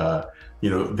 like,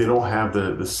 they don't have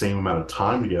the same amount of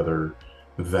time together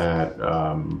that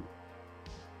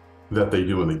they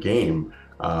do in the game.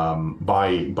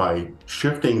 By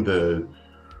shifting the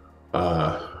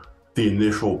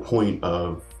initial point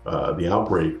of the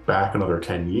outbreak back another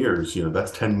 10 years,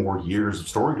 that's 10 more years of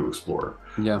story to explore.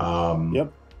 Yeah.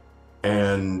 Yep.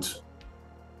 And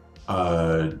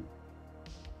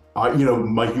Mike,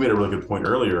 you made a really good point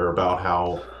earlier about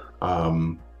how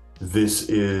this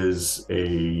is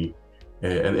an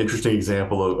interesting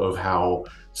example of how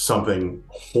something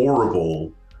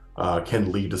horrible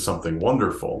can lead to something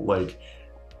wonderful. Like,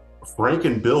 Frank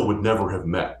and Bill would never have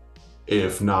met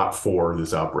if not for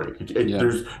this outbreak.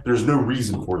 There's no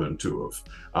reason for them to have.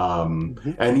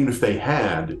 And even if they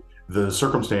had, the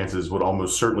circumstances would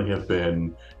almost certainly have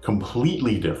been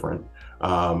completely different.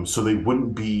 So they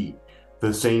wouldn't be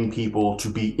the same people to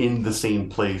be in the same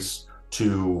place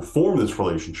to form this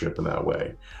relationship in that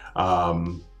way.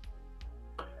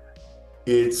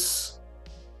 It's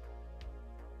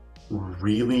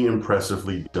really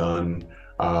impressively done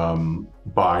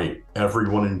by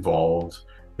everyone involved.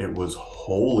 It was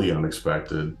wholly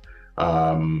unexpected.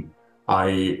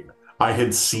 I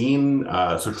had seen,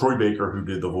 so Troy Baker, who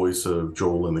did the voice of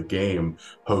Joel in the game,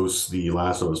 hosts the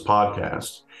Last of Us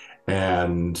podcast.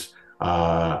 And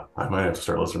I might have to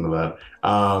start listening to that.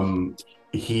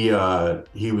 He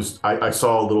was, I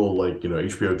saw a little, like,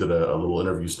 HBO did a little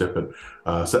interview snippet,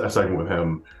 a second with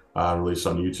him, released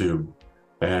on YouTube.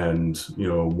 And,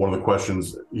 one of the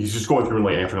questions, he's just going through and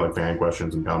like answering like fan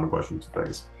questions and common questions and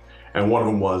things. And one of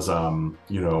them was, how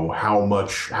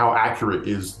accurate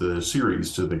is the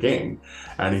series to the game?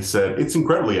 And he said, it's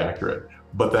incredibly accurate,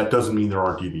 but that doesn't mean there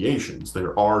aren't deviations.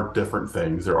 There are different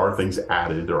things. There are things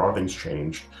added. There are things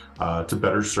changed to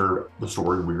better serve the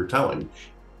story we are telling.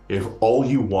 If all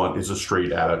you want is a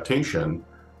straight adaptation,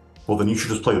 well, then you should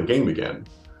just play the game again.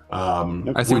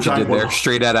 I see what you did there.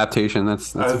 Straight adaptation.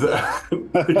 That's... again,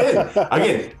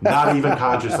 not even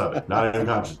conscious of it. Not even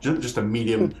conscious. Just a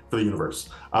medium for the universe.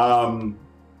 I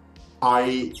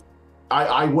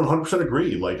 100%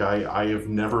 agree. Like I have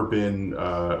never been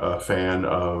a fan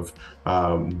of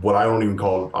what I don't even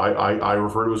call. I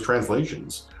refer to as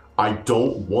translations. I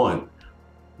don't want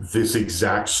this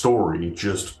exact story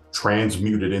just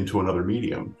transmuted into another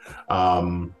medium.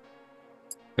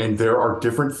 And there are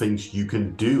different things you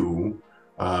can do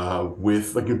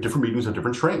with different mediums and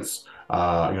different strengths.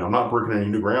 I'm not breaking any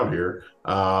new ground here.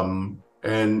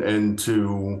 And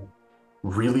to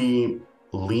really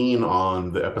lean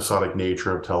on the episodic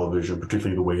nature of television,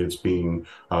 particularly the way it's being,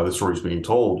 the story's being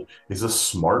told, is a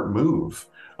smart move.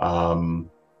 I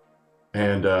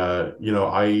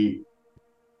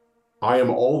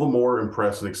am all the more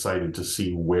impressed and excited to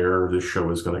see where this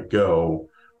show is going to go.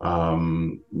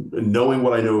 Knowing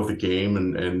what I know of the game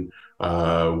and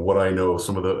what I know of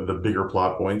some of the bigger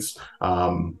plot points,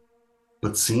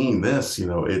 but seeing this,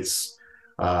 it's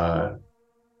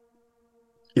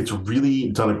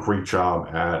really done a great job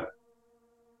at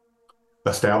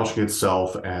establishing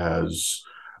itself as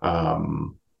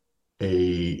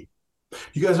you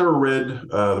guys ever read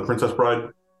The Princess Bride?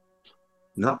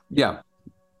 No. Yeah.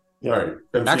 All right.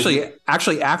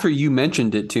 Actually, after you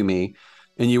mentioned it to me,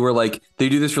 and you were like, they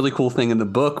do this really cool thing in the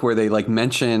book where they like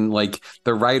mention like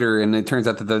the writer, and it turns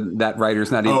out that that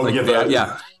writer's not even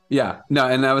No,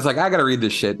 and I was like, I gotta read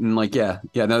this shit, and like, no,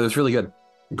 that's really good.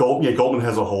 Goldman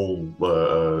has a whole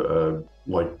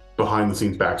like behind the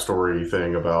scenes backstory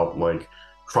thing about like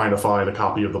trying to find a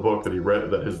copy of the book that he read,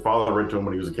 that his father read to him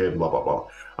when he was a kid, blah blah blah.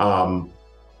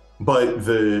 But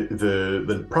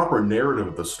the proper narrative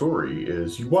of the story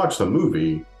is you watch the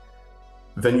movie,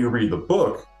 then you read the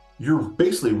book. You're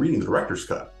basically reading the director's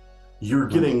cut. You're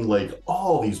getting like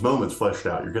all these moments fleshed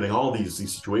out. You're getting all these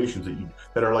situations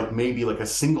that are like maybe like a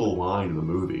single line in the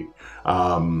movie.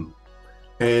 And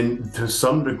to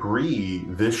some degree,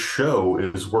 this show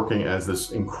is working as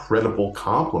this incredible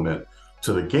complement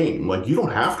to the game. Like, you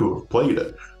don't have to have played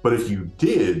it, but if you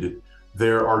did,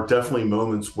 there are definitely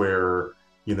moments where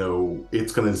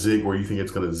it's going to zig where you think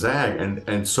it's going to zag,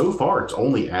 and so far it's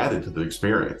only added to the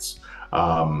experience.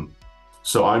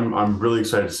 So I'm really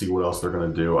excited to see what else they're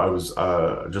going to do. I was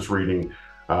just reading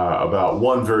about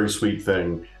one very sweet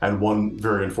thing and one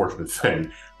very unfortunate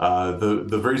thing.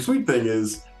 The very sweet thing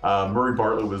is Murray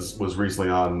Bartlett was recently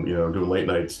on doing late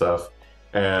night stuff,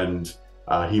 and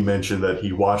he mentioned that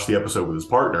he watched the episode with his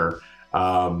partner,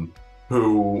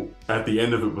 who at the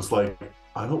end of it was like,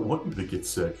 I don't want you to get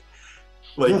sick.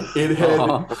 Like, it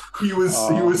had, he was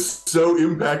so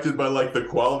impacted by like the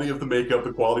quality of the makeup,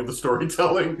 the quality of the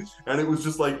storytelling, and it was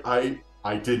just like, I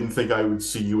didn't think I would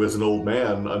see you as an old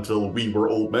man until we were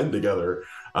old men together,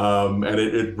 and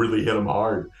it really hit him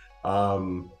hard,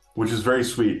 which is very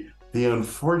sweet. The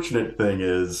unfortunate thing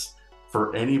is,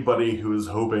 for anybody who is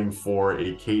hoping for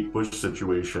a Kate Bush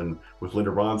situation with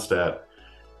Linda Ronstadt,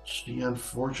 she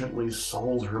unfortunately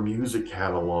sold her music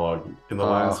catalog in the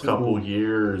last couple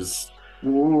years.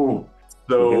 Ooh.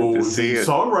 So the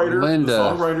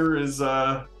songwriter is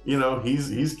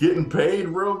he's getting paid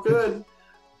real good,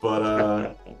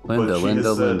 but Linda, honey,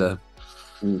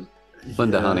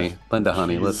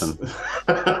 listen.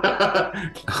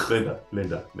 Linda,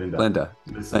 listen,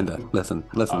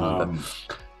 Linda.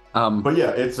 But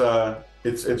yeah, it's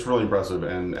really impressive,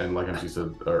 and like MC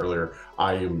said earlier,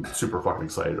 I am super fucking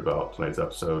excited about tonight's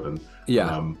episode, and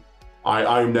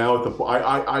I'm now at the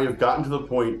I have gotten to the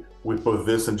point with both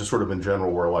this and just sort of in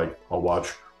general where like I'll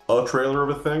watch a trailer of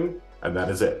a thing and that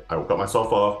is it. I will cut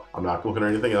myself off. I'm not looking at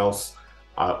anything else.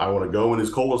 I want to go in as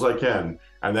cold as I can,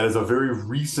 and that is a very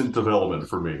recent development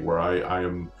for me where I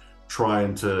am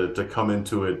trying to come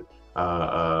into it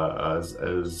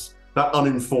as not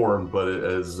uninformed, but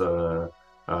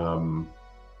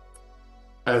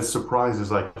as surprised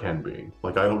as I can be.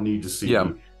 Like I don't need to see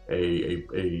a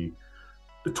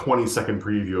 20-second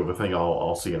preview of a thing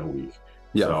I'll see in a week.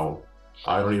 Yeah. So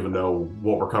I don't even know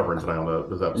what we're covering tonight on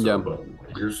this episode, but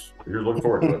here's looking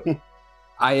forward to it.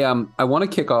 I want to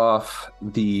kick off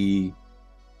the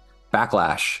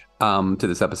backlash to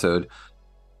this episode.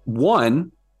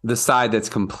 One, the side that's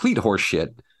complete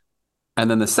horseshit,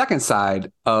 and then the second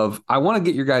side of I want to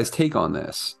get your guys' take on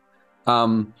this.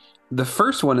 The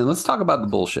first one, and let's talk about the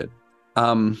bullshit.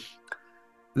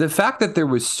 The fact that there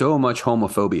was so much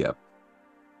homophobia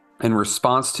in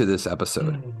response to this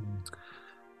episode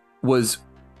was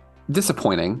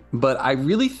disappointing, but I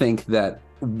really think that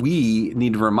we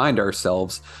need to remind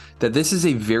ourselves that this is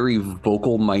a very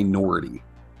vocal minority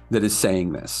that is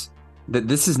saying this, that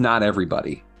this is not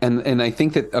everybody. And I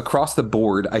think that across the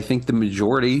board, I think the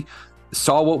majority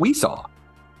saw what we saw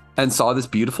and saw this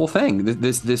beautiful thing,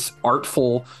 this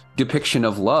artful depiction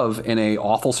of love in a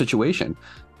awful situation.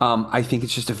 I think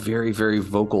it's just a very, very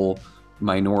vocal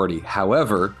minority.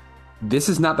 However, this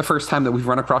is not the first time that we've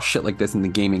run across shit like this in the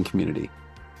gaming community.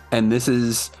 And this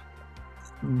is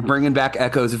bringing back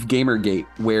echoes of Gamergate,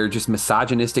 where just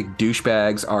misogynistic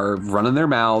douchebags are running their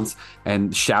mouths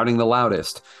and shouting the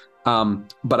loudest.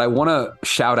 But I want to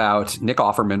shout out Nick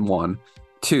Offerman, 1,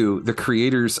 2, the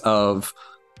creators of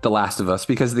The Last of Us,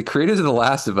 because the creators of The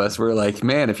Last of Us were like,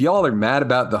 man, if y'all are mad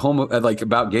about the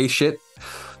about gay shit,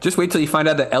 just wait till you find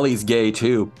out that Ellie's gay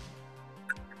too.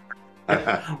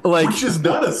 Which is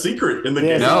not a secret in the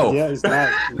game. No, it's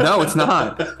not. No, it's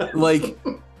not. Like,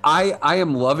 I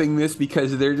am loving this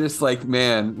because they're just like,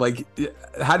 man, like,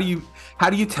 how do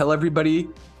you tell everybody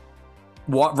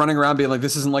running around being like,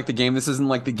 this isn't like the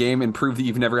game, and prove that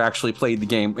you've never actually played the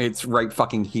game? It's right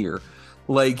fucking here.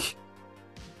 Like,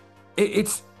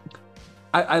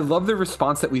 I love the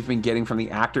response that we've been getting from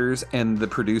the actors and the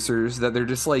producers, that they're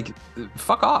just like,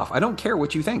 fuck off. I don't care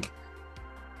what you think.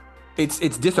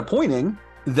 It's disappointing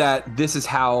that this is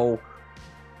how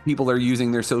people are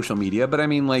using their social media, but I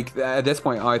mean, like, at this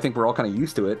point, I think we're all kind of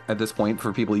used to it at this point,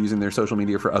 for people using their social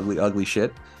media for ugly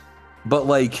shit. But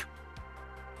like,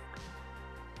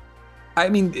 I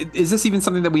mean, is this even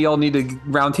something that we all need to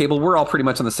round table? We're all pretty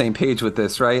much on the same page with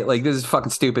this, right? Like, this is fucking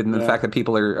stupid, and the fact that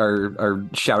people are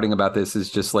shouting about this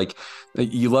is just like,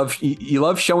 you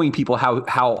love showing people how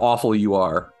awful you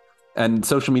are, and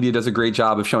social media does a great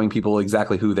job of showing people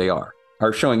exactly who they are,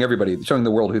 or showing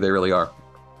the world who they really are.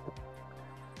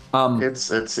 It's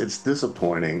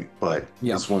disappointing, but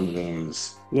it's one of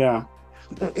those. Yeah,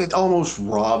 it almost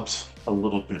robs a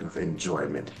little bit of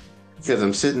enjoyment. Because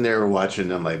I'm sitting there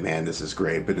watching, I'm like, man, this is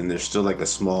great. But then there's still like a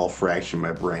small fraction of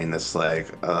my brain that's like,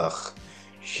 ugh,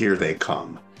 here they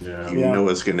come. Yeah. You know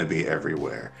it's going to be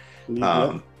everywhere.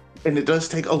 And it does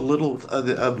take a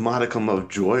modicum of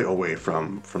joy away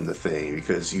from the thing,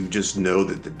 because you just know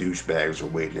that the douchebags are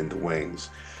waiting in the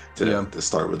wings to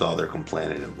start with all their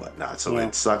complaining and whatnot. So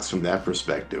it sucks from that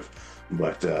perspective.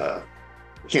 But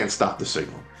can't stop the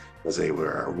signal, as they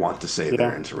want to say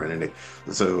there in Serenity.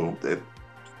 So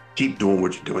keep doing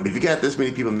what you're doing. If you got this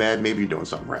many people mad, maybe you're doing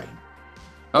something right.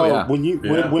 When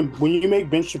you make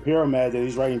Ben Shapiro mad that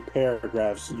he's writing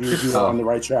paragraphs, you are on the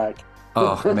right track.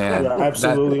 Oh man, you are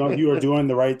absolutely you are doing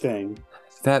the right thing.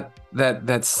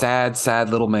 That sad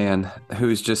little man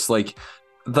who's just like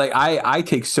I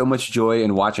take so much joy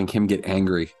in watching him get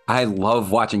angry. I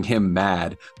love watching him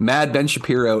mad. Mad Ben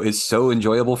Shapiro is so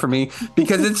enjoyable for me,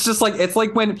 because it's just like, it's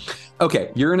like when,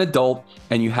 okay, you're an adult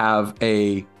and you have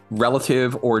a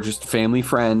relative or just family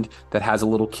friend that has a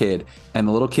little kid, and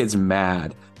the little kid's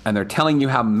mad, and they're telling you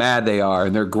how mad they are,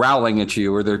 and they're growling at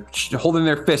you, or they're holding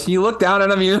their fist, and you look down at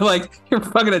them and you're like, you're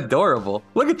fucking adorable.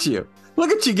 Look at you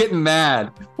getting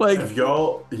mad. Like, have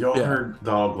y'all heard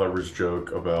Donald Glover's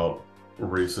joke about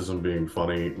racism being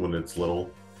funny when it's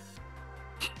little?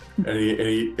 And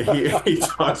he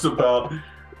talks about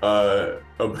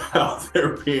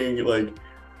there being like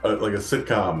a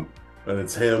sitcom, and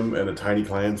it's him and a tiny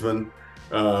Klansman.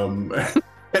 And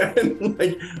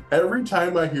like, every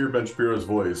time I hear Ben Shapiro's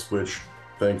voice, which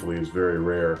thankfully is very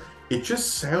rare, it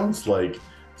just sounds like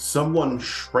someone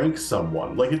shrank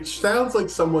someone. Like, it sounds like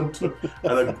someone took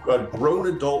a grown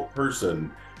adult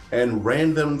person and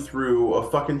ran them through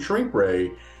a fucking shrink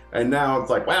ray And now it's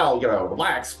like, well,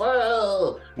 relax.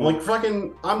 Well, like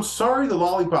fucking, I'm sorry the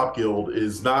Lollipop Guild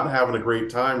is not having a great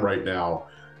time right now,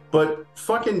 but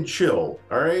fucking chill,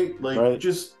 all right? Like,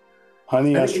 just...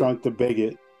 Honey, I Shrunk the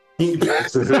Bigot. And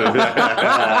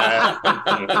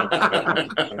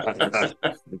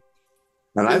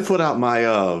I put out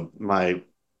my my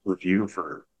review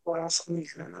for Glass Onion,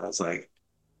 and I was like,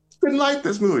 didn't like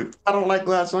this movie. I don't like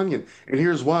Glass Onion, and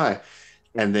here's why.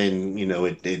 And then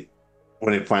it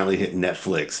when it finally hit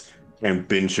Netflix, and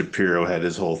Ben Shapiro had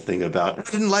his whole thing about I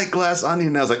didn't like Glass Onion,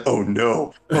 and I was like, oh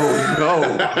no.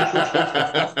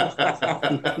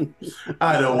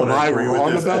 I don't want to agree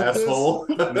with this asshole.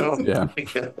 No. Yeah.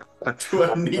 Do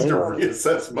I need to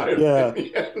reassess my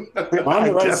opinion? I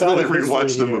definitely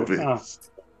rewatched the movie.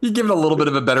 You give it a little bit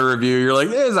of a better review. You're like,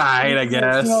 it's all right, I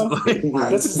guess.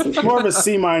 This is more of a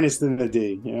C- than the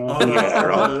D.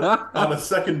 On a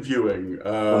second viewing.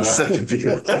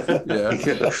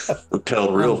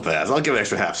 Repelled real fast. I'll give it an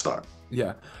extra half star.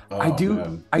 Yeah. I do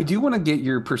want to get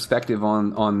your perspective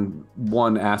on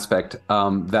one aspect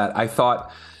that I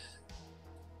thought.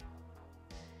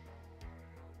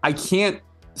 I can't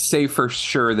say for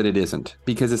sure that it isn't,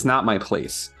 because it's not my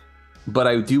place. But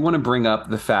I do want to bring up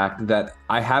the fact that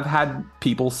I have had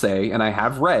people say, and I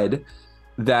have read,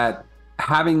 that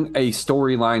having a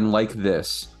storyline like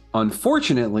this,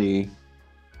 unfortunately,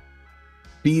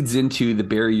 feeds into the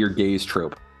bury your gays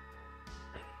trope.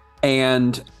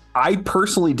 And I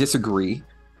personally disagree,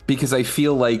 because I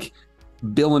feel like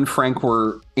Bill and Frank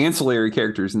were ancillary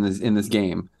characters in this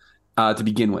game to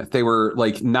begin with. They were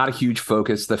like not a huge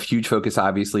focus. The huge focus,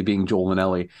 obviously, being Joel and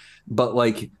Ellie, but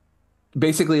like.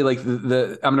 Basically, like I'm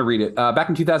going to read it. Back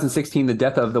in 2016, the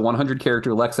death of the 100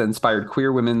 character Lexa inspired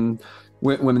queer women's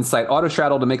site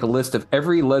Autostraddle to make a list of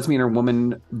every lesbian or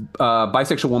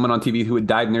bisexual woman on TV who had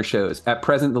died in their shows. At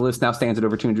present, the list now stands at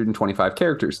over 225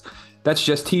 characters. That's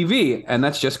just TV, and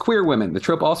that's just queer women. The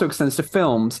trope also extends to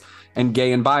films and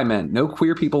gay and bi men. No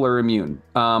queer people are immune.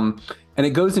 And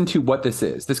it goes into what this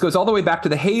is. This goes all the way back to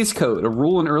the Hays Code, a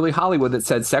rule in early Hollywood that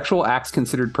said sexual acts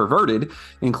considered perverted,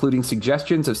 including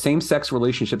suggestions of same-sex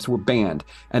relationships, were banned,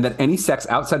 and that any sex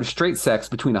outside of straight sex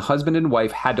between a husband and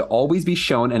wife had to always be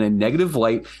shown in a negative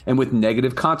light and with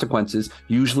negative consequences,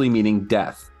 usually meaning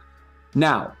death.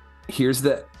 Now, here's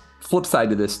the flip side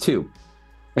to this too,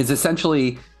 is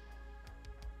essentially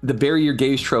the bury your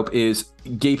gays trope is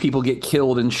gay people get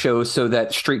killed in shows so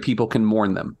that straight people can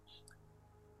mourn them.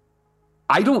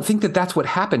 I don't think that that's what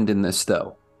happened in this,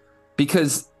 though,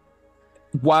 because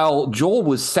while Joel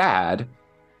was sad,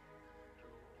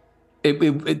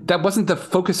 that wasn't the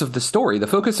focus of the story. The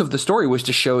focus of the story was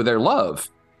to show their love,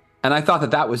 and I thought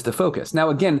that was the focus. Now,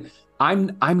 again,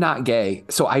 I'm not gay,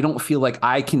 so I don't feel like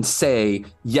I can say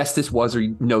yes, this was, or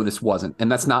no, this wasn't,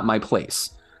 and that's not my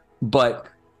place. But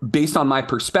based on my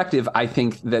perspective, I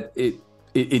think that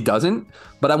it doesn't.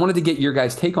 But I wanted to get your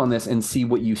guys' take on this and see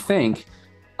what you think.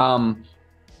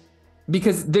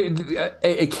 Because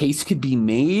a case could be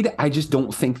made. I just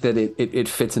don't think that it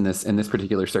fits in this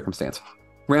particular circumstance.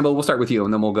 Rambo, we'll start with you,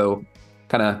 and then we'll go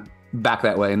kind of back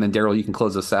that way, and then Daryl, you can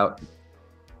close us out.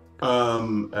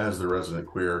 As the resident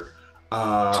queer,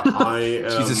 I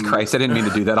am... Jesus Christ, I didn't mean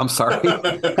to do that. I'm sorry.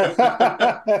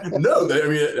 No,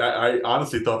 I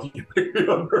honestly thought you made me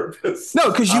on purpose.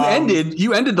 No, because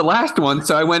you ended the last one,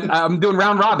 so I went. I'm doing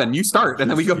round robin. You start, and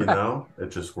then we go back.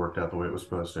 It just worked out the way it was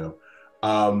supposed to.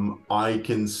 I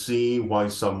can see why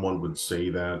someone would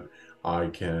say that. I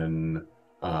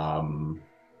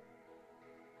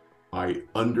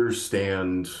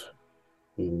understand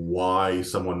why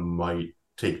someone might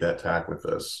take that tack with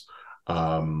this.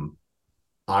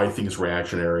 I think it's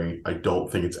reactionary. I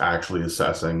don't think it's actually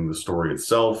assessing the story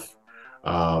itself,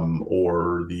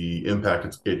 or the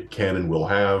impact it can and will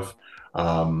have.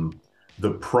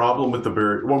 The problem with the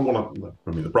barrier, the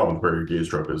problem with the barrier gaze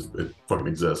trope is it fucking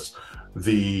exists.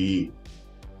 You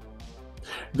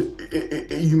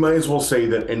might as well say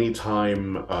that any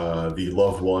time the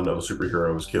loved one of a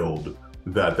superhero is killed,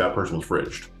 that person was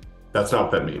fridged. That's not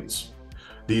what that means.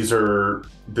 This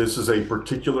is a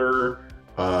particular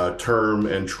term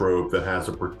and trope that has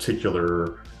a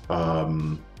particular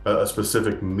a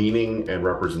specific meaning and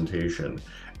representation,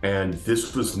 and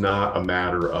this was not a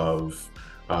matter of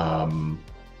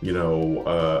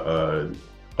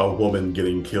a woman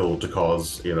getting killed to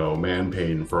cause man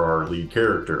pain for our lead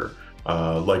character.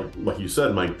 Like you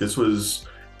said, Mike, this was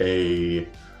a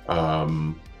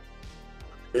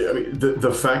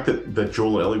the fact that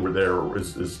Joel and Ellie were there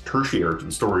is tertiary to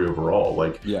the story overall.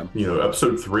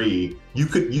 Episode 3, you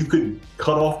could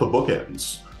cut off the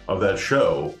bookends of that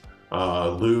show,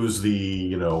 lose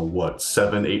the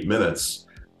 7-8 minutes,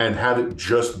 and have it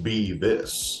just be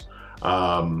this.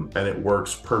 And it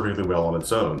works perfectly well on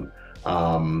its own.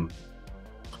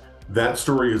 That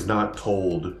story is not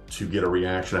told to get a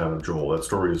reaction out of Joel. That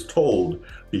story is told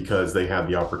because they had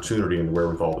the opportunity and the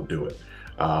wherewithal to do it.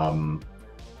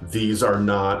 These are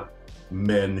not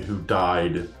men who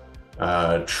died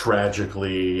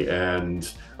tragically and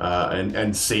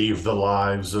saved the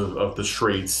lives of the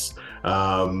Straits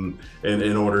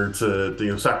in order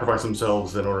to sacrifice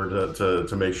themselves in order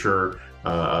to make sure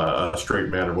a straight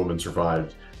man or woman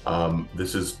survived.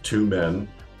 This is two men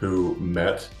who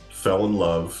met, fell in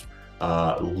love,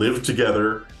 lived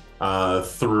together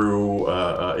through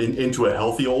into a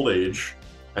healthy old age,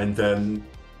 and then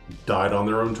died on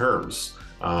their own terms.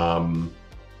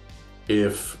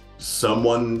 If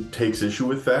someone takes issue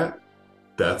with that,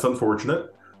 that's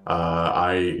unfortunate.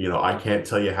 I can't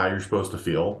tell you how you're supposed to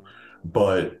feel,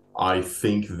 but I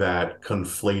think that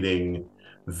conflating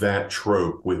that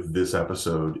trope with this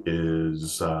episode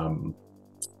is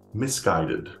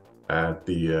misguided. At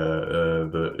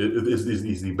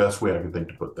is the best way I can think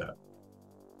to put that.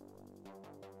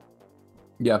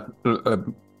 Yeah,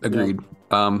 agreed.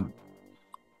 Yeah.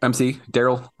 MC,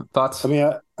 Daryl, thoughts? I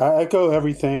mean, I echo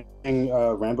everything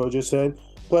Rambo just said.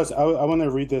 Plus, I want to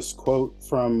read this quote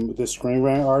from the Screen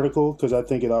Rant article because I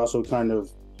think it also kind of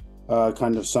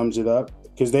sums it up.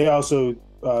 Because they also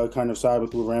kind of side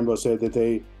with what Rambo said, that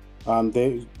they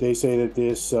say that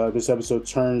this episode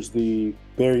turns the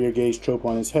bury your gays trope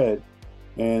on its head,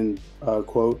 and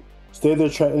quote, instead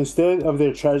of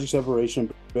their tragic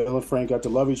separation, Bill and Frank got to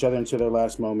love each other until their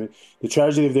last moment. The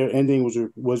tragedy of their ending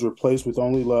was replaced with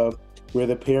only love, where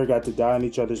the pair got to die in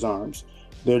each other's arms.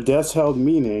 Their deaths held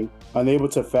meaning. Unable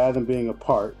to fathom being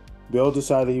apart, Bill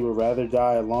decided he would rather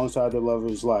die alongside the love of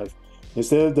his life.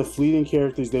 Instead of the fleeting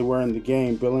characters they were in the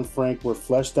game, Bill and Frank were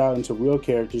fleshed out into real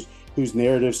characters whose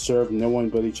narratives served no one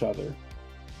but each other.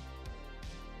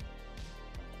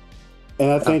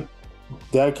 And I think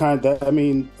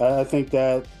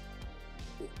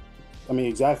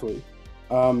exactly.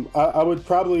 I would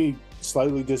probably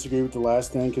slightly disagree with the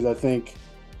last thing, because I think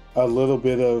a little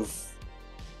bit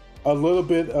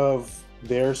of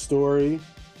their story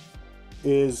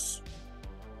is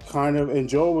kind of, and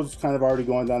Joel was kind of already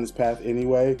going down this path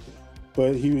anyway,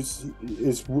 but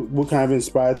what kind of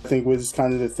inspired, I think, was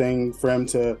kind of the thing for him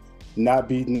to not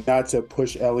to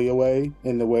push Ellie away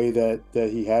in the way that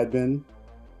he had been,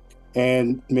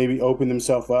 and maybe open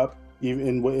himself up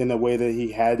even in a way that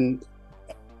he hadn't,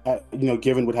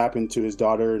 given what happened to his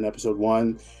daughter in episode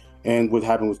 1 and what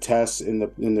happened with Tess in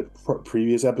the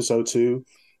previous episode 2,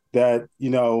 that,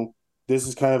 this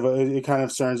is it kind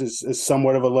of serves as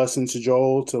somewhat of a lesson to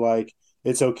Joel to, like,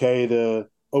 it's okay to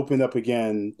open up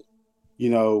again,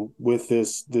 with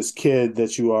this kid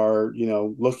that you are,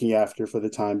 looking after for the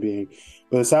time being.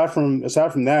 But aside from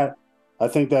that, I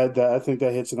think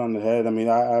that hits it on the head. I mean,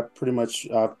 I pretty much,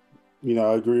 I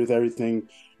agree with everything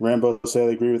Rambo said.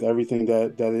 I agree with everything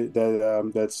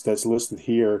that's listed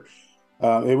here.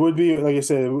 It would be, like I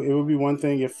said, it would be one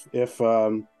thing if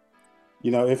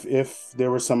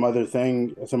there was some other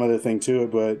thing to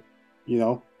it, but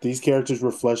these characters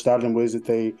were fleshed out in ways that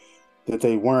they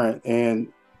weren't,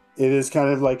 and it is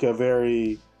kind of like a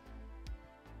very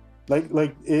that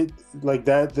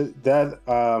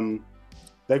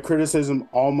criticism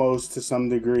almost to some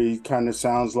degree kind of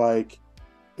sounds like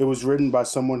it was written by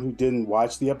someone who didn't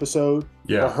watch the episode,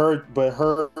 but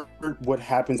heard what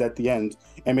happens at the end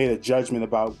and made a judgment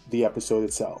about the episode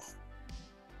itself.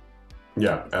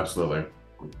 Yeah, absolutely.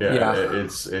 Yeah.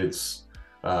 It's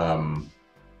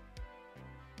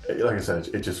like I said,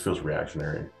 it just feels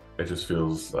reactionary. It just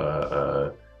feels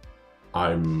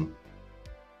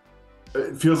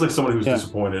it feels like someone who's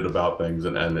disappointed about things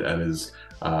and is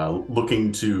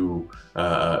looking to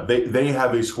they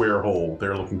have a square hole,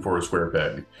 they're looking for a square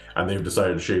peg, and they've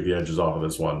decided to shave the edges off of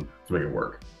this one to make it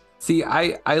work. See,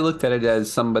 I looked at it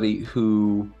as somebody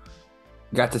who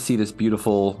got to see this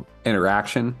beautiful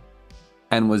interaction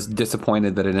and was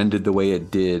disappointed that it ended the way it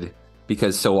did,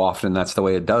 because so often that's the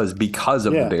way it does because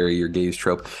of the bury your gays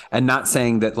trope. And not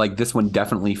saying that, like, this one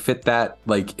definitely fit that,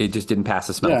 like, it just didn't pass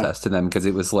the smell test to them, because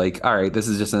it was like, all right, this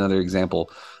is just another example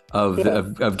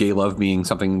of gay love being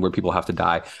something where people have to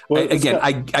die. Well,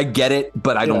 I get it,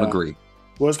 but I don't agree.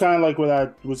 Well, it's kind of like what I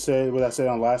said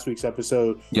on last week's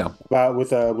episode about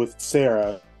with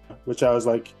Sarah, which I was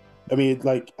like, I mean,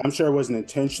 like, I'm sure it wasn't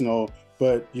intentional,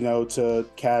 but, to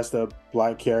cast a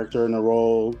black character in a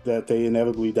role that they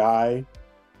inevitably die,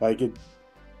 like,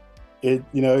 it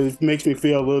it makes me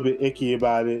feel a little bit icky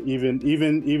about it, even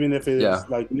if it is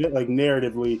like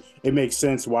narratively it makes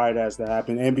sense why it has to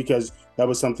happen, and because that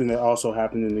was something that also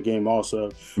happened in the game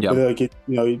also. Yeah. Like it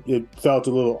felt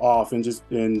a little off, and just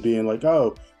being like,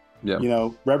 oh,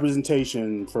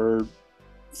 representation for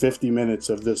 50 minutes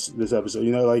of this episode,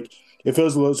 like it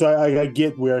feels a little. So I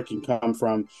get where it can come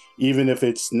from, even if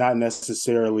it's not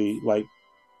necessarily that.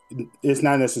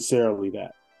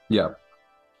 Yeah.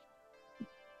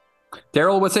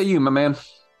 Daryl, what say you, my man?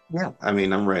 Yeah, I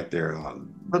mean, I'm right there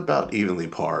on about evenly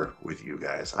par with you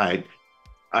guys. I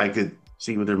could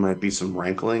see where there might be some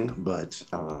rankling, but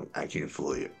I can't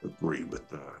fully agree with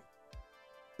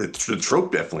the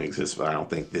trope. Definitely exists, but I don't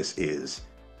think this is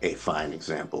a fine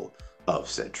example of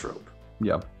said trope.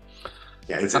 Yeah,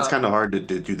 it's kind of hard to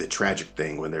do the tragic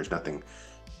thing when there's nothing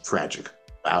tragic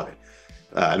about it.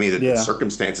 I mean, the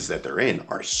circumstances that they're in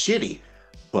are shitty,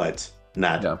 but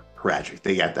not tragic.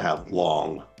 They got to have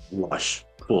long, lush,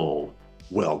 full,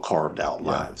 well carved out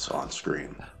lives on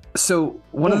screen. So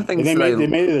one of the things they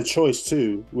made it a choice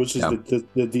too, which is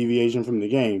the deviation from the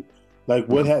game. Like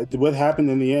what happened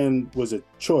in the end was a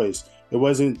choice. It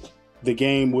wasn't the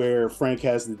game where Frank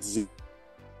has the disease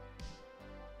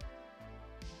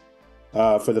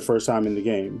for the first time in the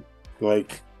game.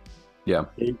 Like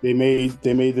they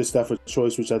made this stuff a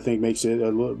choice, which I think makes it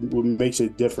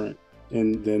different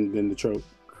than the trope.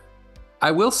 I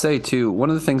will say too, one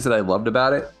of the things that I loved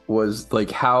about it was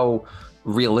like how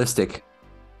realistic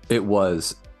it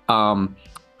was.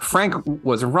 Frank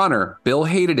was a runner. Bill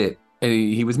hated it, and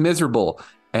he was miserable,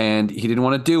 and he didn't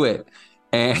want to do it.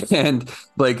 And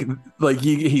like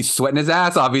he's sweating his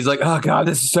ass off. He's like, oh God,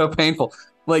 this is so painful.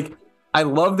 Like, I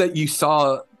love that you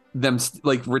saw them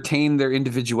like retain their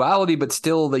individuality, but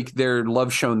still like their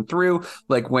love shone through.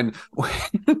 Like when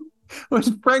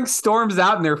Frank storms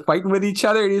out and they're fighting with each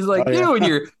other, and he's like, you and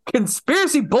your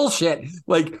conspiracy bullshit.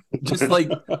 Like, just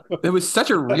like there was such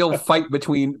a real fight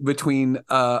between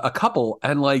a couple,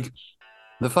 and like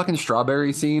the fucking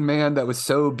strawberry scene, man, that was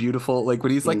so beautiful. Like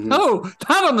when he's like, no,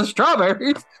 not on the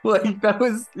strawberries. Like that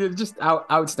was just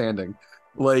outstanding.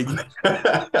 Like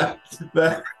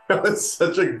that was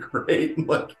such a great,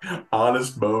 like,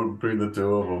 honest mode between the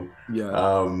two of them. Yeah.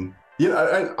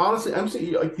 I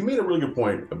honestly, like, you made a really good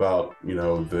point about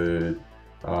the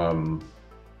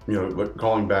like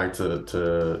calling back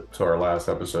to our last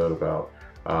episode about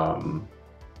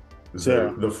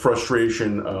the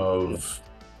frustration of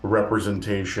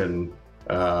representation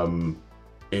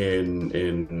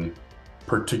in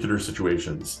particular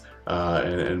situations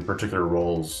and particular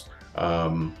roles.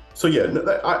 So yeah,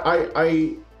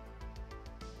 I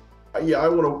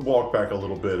want to walk back a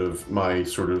little bit of my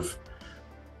sort of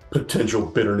potential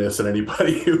bitterness at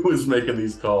anybody who was making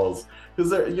these calls,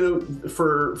 because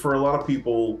for a lot of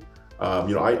people,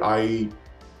 I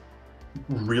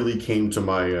really came to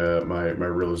my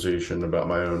realization about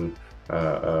my own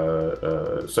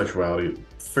sexuality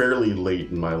fairly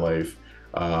late in my life.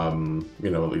 At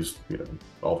least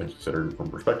all things considered from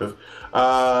perspective.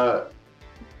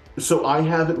 So I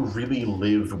haven't really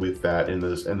lived with that in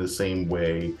the same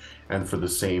way and for the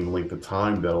same length of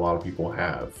time that a lot of people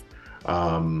have.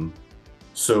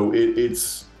 So it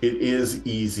is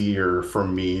easier for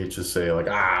me to say like,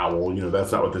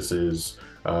 that's not what this is.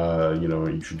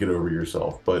 You should get over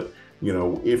yourself. But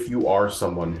if you are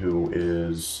someone who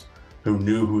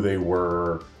knew who they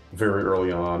were very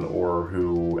early on, or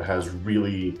who has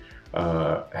really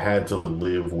had to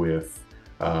live with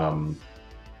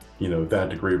that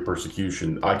degree of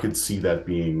persecution, I could see that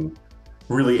being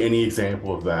really any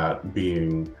example of that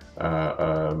being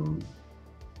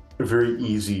very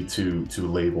easy to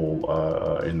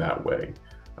label in that way.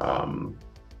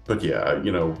 But yeah,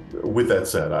 with that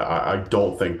said, I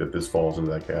don't think that this falls into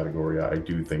that category. I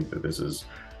do think that this is,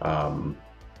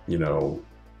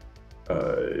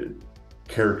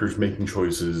 characters making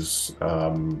choices,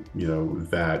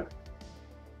 that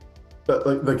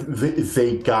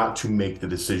they got to make the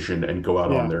decision and go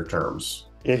out on their terms.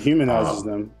 It humanizes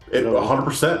them.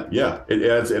 100%. Yeah, it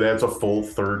adds a full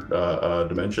third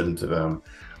dimension to them,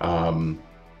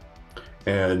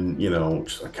 and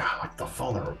just like, God, like the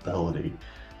vulnerability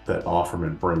that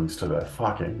Offerman brings to that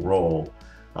fucking role.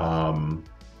 I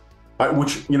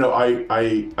don't know.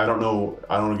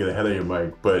 I don't want to get ahead of you,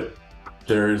 Mike, but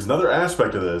there is another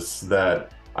aspect of this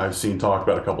that I've seen talked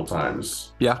about a couple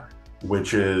times. Yeah.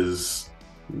 Which is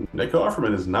Nick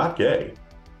Offerman is not gay.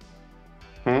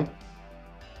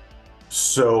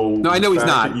 So no, I know he's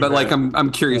not, but like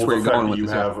I'm curious where you're going with this.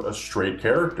 You have a straight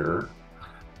character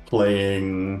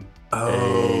playing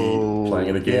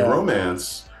in a gay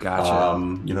romance. Gotcha.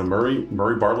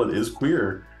 Murray Bartlett is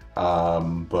queer,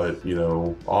 But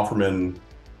Offerman.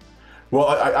 Well,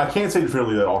 I can't say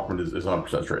definitively that Offerman is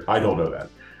 100% straight. I don't know that.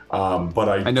 But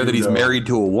I know that he's married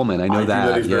to a woman. I know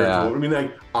that. Yeah. I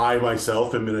mean, I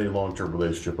myself am in a long-term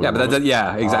relationship with a woman.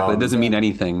 Exactly. It doesn't mean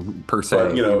anything per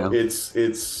se. But,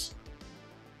 it's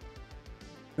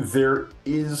there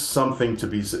is something to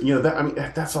be said.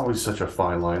 That's always such a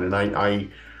fine line. And I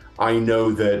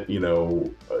know that,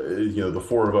 the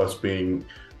four of us being,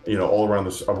 all around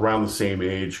the same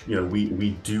age,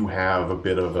 we do have a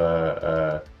bit of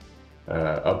a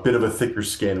thicker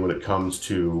skin when it comes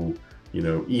to,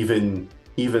 even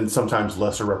sometimes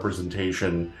lesser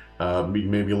representation,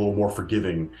 maybe a little more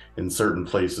forgiving in certain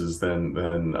places than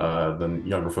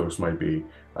younger folks might be.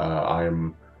 I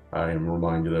am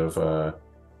reminded of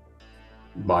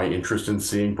my interest in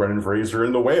seeing Brendan Fraser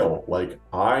in The Whale. Like,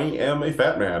 I am a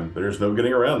fat man. There's no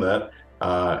getting around that.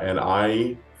 And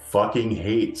I fucking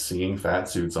hate seeing fat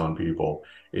suits on people.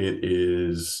 It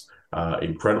is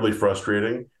incredibly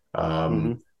frustrating.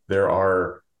 There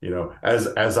are,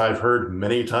 as I've heard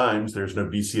many times, there's an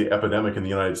obesity epidemic in the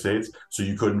United States, so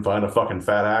you couldn't find a fucking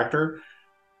fat actor.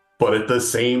 But at the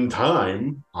same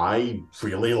time, I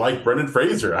really like Brendan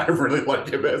Fraser. I really like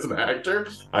him as an actor.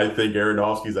 I think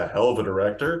Aronofsky's a hell of a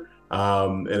director.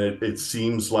 And it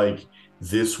seems like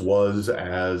this was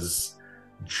as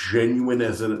genuine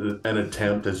as an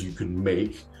attempt as you could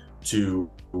make to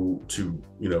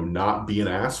not be an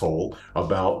asshole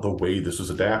about the way this was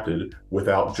adapted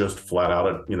without just flat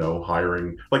out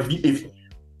hiring. Like,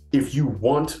 if you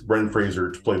want Brendan Fraser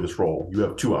to play this role, you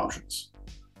have two options.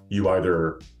 You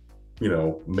either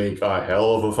make a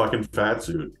hell of a fucking fat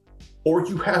suit, or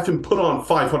you have him put on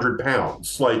 500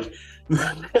 pounds. Like,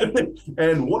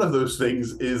 and one of those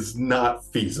things is not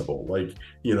feasible. Like,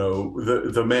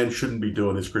 the man shouldn't be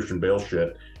doing this Christian Bale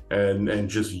shit and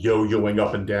just yo-yoing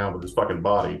up and down with his fucking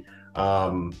body.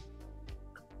 But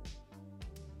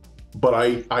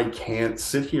I can't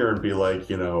sit here and be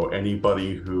like,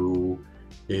 anybody who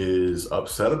is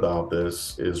upset about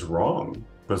this is wrong,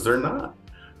 because they're not.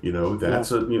 There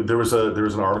was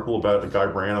an article about it. Guy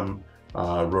Branum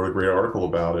wrote a great article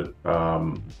about it,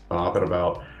 op-ed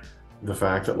about the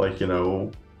fact that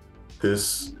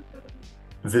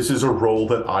this is a role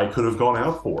that I could have gone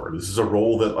out for. This is a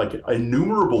role that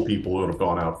innumerable people would have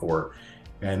gone out for,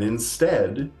 and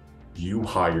instead you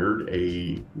hired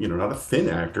a not a thin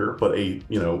actor, but a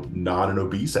not an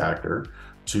obese actor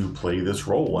to play this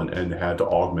role, and had to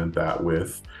augment that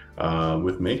with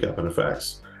makeup and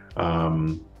effects.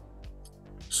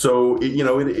 So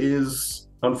it is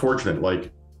unfortunate.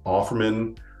 Like,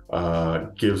 Offerman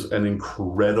gives an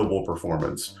incredible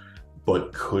performance,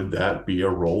 but could that be a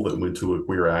role that went to a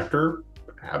queer actor?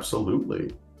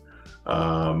 Absolutely.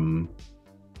 For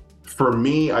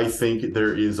me, I think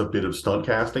there is a bit of stunt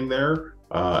casting there,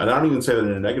 and I don't even say that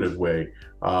in a negative way.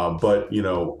 But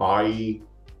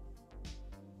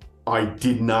I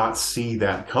did not see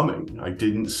that coming. I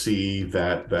didn't see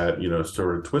that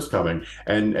sort of twist coming,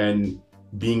 and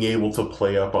being able to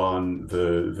play up on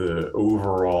the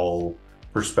overall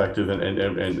perspective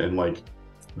and like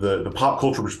the pop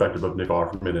culture perspective of Nick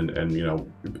Offerman, and you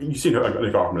see Nick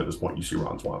Offerman at this point, you see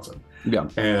Ron Swanson. Yeah.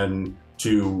 And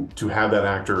to have that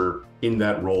actor in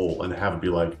that role and have it be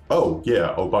like, oh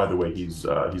yeah, oh by the way, he's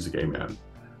a gay man,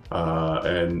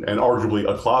 and arguably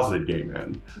a closeted gay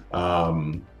man,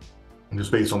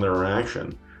 just based on their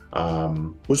interaction.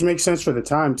 Which makes sense for the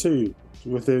time too.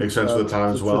 With it, makes sense for the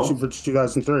time as well. For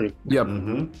 2003. Yep.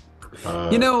 Mm-hmm.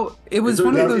 It was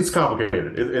one of those. It's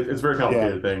complicated. It's a very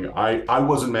complicated thing. I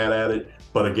wasn't mad at it,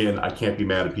 but again, I can't be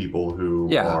mad at people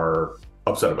who are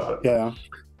upset about it. Yeah.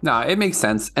 No, it makes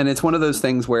sense, and it's one of those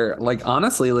things where, like,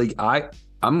 honestly, like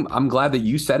I'm glad that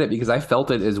you said it, because I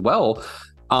felt it as well.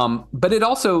 But it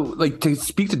also, like, to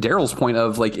speak to Daryl's point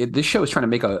of like this show is trying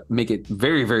to make it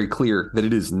very, very clear that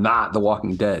it is not The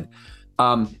Walking Dead.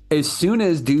 As soon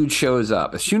as dude shows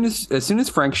up, as soon as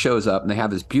Frank shows up, and they have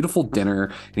this beautiful dinner,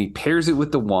 and he pairs it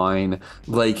with the wine,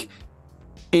 like,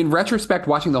 in retrospect,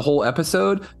 watching the whole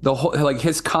episode,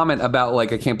 his comment about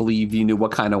like, I can't believe you knew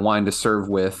what kind of wine to serve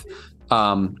with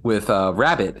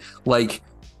Rabbit, like,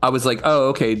 I was like, oh,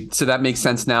 okay, so that makes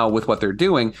sense now with what they're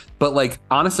doing. But like,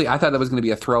 honestly, I thought that was going to be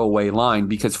a throwaway line,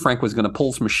 because Frank was going to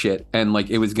pull some shit, and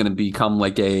like, it was going to become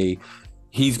like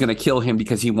he's going to kill him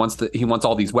because he wants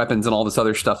all these weapons and all this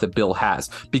other stuff that Bill has,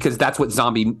 because that's what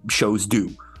zombie shows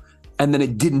do. And then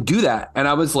it didn't do that. And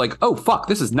I was like, oh, fuck,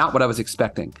 this is not what I was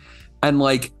expecting. And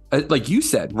like you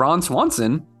said, Ron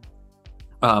Swanson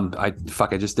I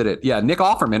just did it. Yeah, Nick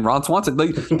Offerman, Ron Swanson.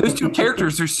 Like those two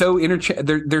characters are so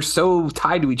they're so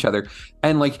tied to each other,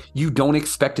 and like you don't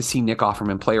expect to see Nick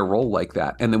Offerman play a role like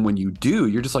that, and then when you do,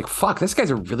 you're just like, fuck, this guy's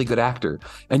a really good actor,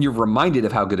 and you're reminded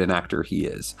of how good an actor he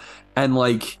is, and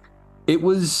like it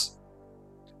was.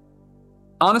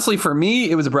 Honestly, for me,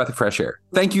 it was a breath of fresh air.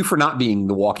 Thank you for not being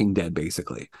The Walking Dead,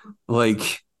 basically.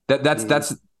 Like that's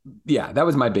that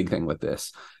was my big thing with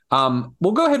this.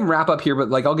 We'll go ahead and wrap up here, but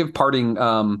like I'll give parting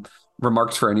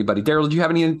remarks for anybody. Daryl, do you have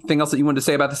anything else that you wanted to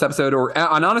say about this episode?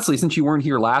 And honestly, since you weren't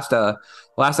here last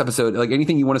episode, like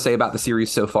anything you want to say about the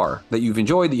series so far that you've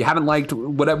enjoyed, that you haven't liked,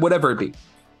 whatever it be?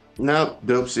 No,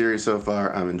 dope series so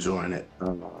far. I'm enjoying it.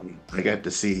 I got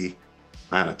to see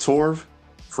Anna Torv,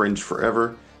 Fringe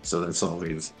Forever. So that's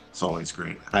always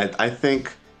great. I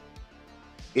think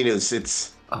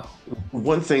it's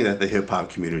one thing that the hip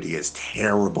hop community is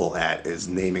terrible at is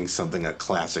naming something a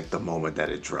classic the moment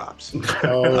that it drops. It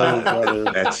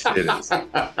is.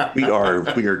 We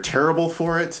are terrible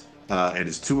for it. It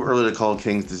is too early to call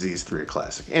King's Disease 3 a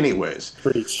classic. Anyways,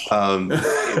 preach.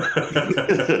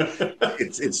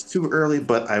 It's too early,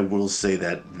 but I will say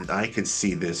that I could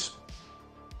see this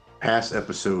past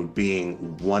episode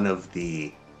being one of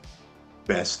the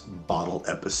best bottle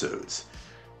episodes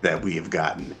that we have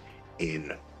gotten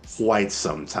in quite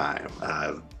some time.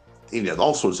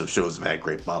 All sorts of shows have had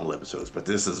great bottle episodes, but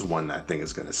this is one that I think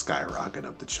is going to skyrocket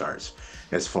up the charts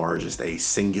as far as just a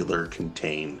singular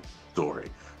contained story.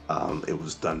 It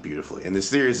was done beautifully, and the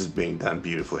series is being done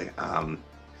beautifully.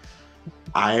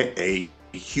 A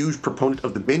huge proponent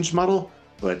of the binge model,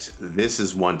 but this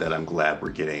is one that I'm glad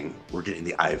we're getting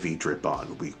the IV drip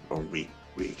on week.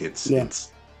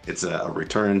 It's a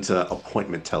return to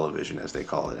appointment television, as they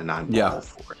call it, and I'm all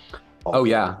for it.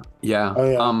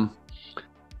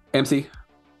 MC?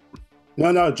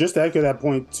 No, just to echo that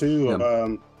point too.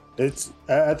 Yeah.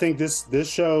 I think this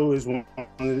show is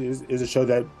a show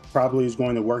that probably is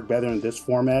going to work better in this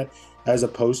format as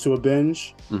opposed to a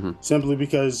binge, simply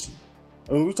because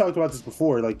we talked about this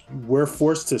before. Like we're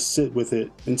forced to sit with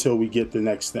it until we get the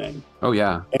next thing. Oh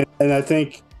yeah, and I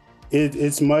think it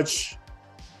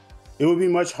would be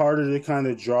much harder to kind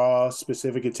of draw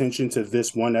specific attention to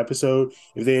this one episode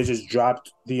if they had just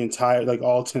dropped the entire, like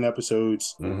all 10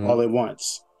 episodes all at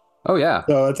once. Oh yeah.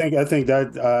 So I think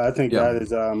that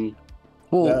is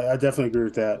I definitely agree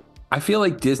with that. I feel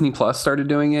like Disney Plus started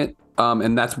doing it,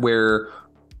 and that's where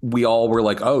we all were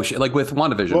like, oh shit, like with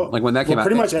WandaVision, like when that came out.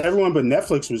 Pretty much everyone but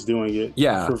Netflix was doing it.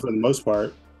 Yeah, for the most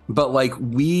part. But like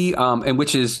we, and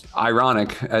which is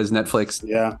ironic as Netflix,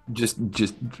 just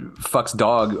fucks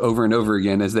dog over and over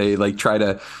again as they like try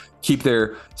to keep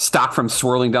their stock from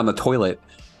swirling down the toilet.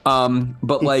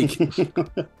 But like,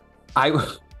 I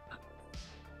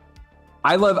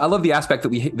love the aspect that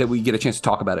we get a chance to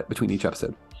talk about it between each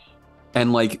episode,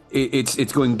 and like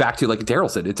it's going back to like Daryl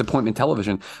said, it's appointment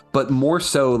television, but more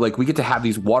so like we get to have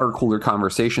these water cooler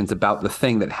conversations about the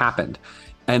thing that happened,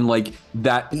 and like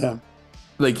that. Yeah.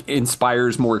 Like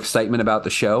inspires more excitement about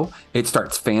the show. It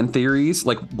starts fan theories,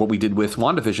 like what we did with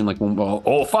WandaVision, like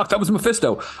oh fuck, that was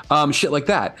Mephisto, shit like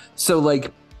that. So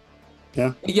like,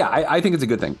 I think it's a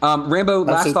good thing. Rambo,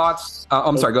 last thoughts.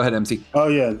 I'm sorry, go ahead, MC. Oh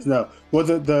yeah, no. Well,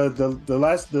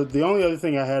 the only other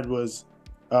thing I had was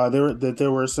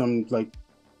there were some like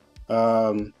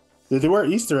there were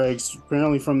Easter eggs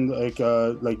apparently from like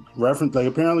reference, like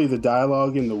apparently the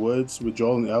dialogue in the woods with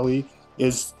Joel and Ellie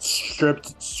is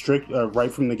strict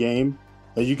right from the game.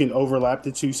 You can overlap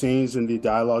the two scenes and the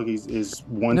dialogue is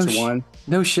one-to-one.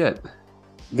 No shit.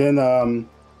 Then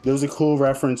there was a cool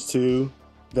reference too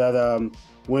that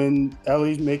when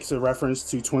Ellie makes a reference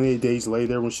to 28 Days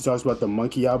Later when she talks about the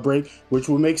monkey outbreak, which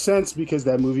would make sense because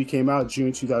that movie came out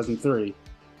June 2003,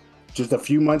 just a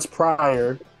few months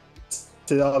prior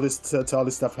to all this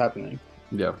stuff happening.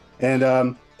 Yeah. And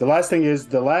the last thing is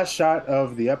the last shot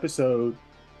of the episode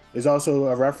is also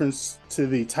a reference to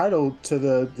the title, to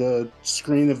the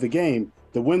screen of the game,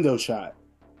 the window shot.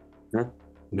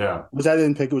 Yeah. Which I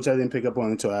didn't pick up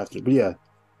on until after. But yeah,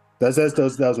 that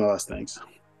was my last things.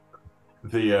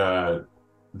 The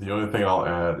only thing I'll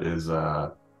add is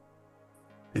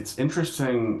it's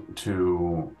interesting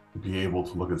to be able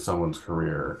to look at someone's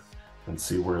career and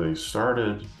see where they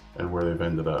started and where they've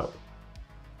ended up.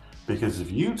 Because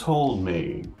if you told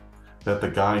me that the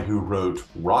guy who wrote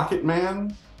Rocket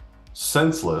Man,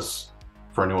 Senseless,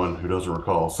 for anyone who doesn't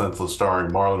recall, Senseless starring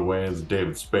Marlon Wayans and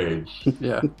David Spade,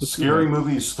 Scary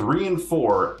Movies 3 and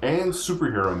 4, and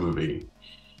superhero movie,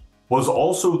 was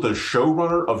also the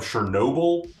showrunner of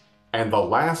Chernobyl and The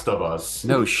Last of Us.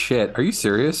 No shit. Are you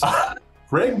serious?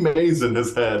 Greg Mazin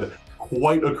has had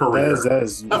quite a career.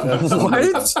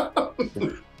 What?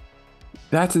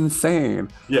 That's insane.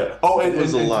 Yeah. Oh, and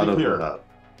There's a lot to of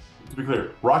be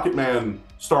clear, Rocket Man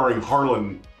starring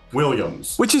Harlan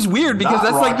Williams, which is weird because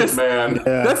that's like this. Man.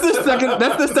 Yeah. That's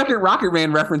the second Rocket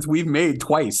Man reference we've made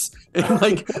twice.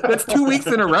 Like that's 2 weeks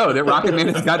in a row that Rocket Man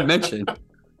has gotten mentioned.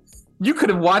 You could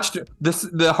have watched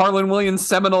the Harlan Williams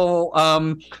seminal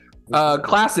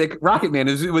classic Rocket Man.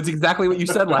 It was exactly what you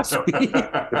said last week.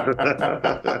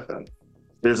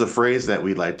 There's a phrase that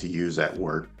we like to use at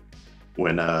work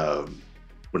whenever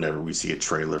we see a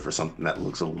trailer for something that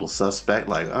looks a little suspect,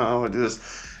 like, oh,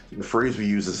 the phrase we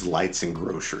use is lights and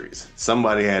groceries.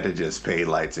 Somebody had to just pay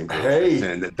lights and groceries.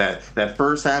 And that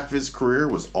first half of his career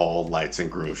was all lights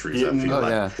and groceries, I feel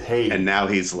like. Yeah. And now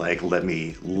he's like, let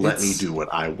me do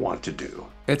what I want to do.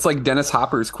 It's like Dennis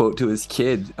Hopper's quote to his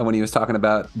kid when he was talking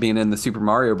about being in the Super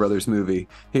Mario Brothers movie.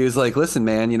 He was like, listen,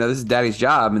 man, this is daddy's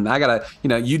job and I gotta,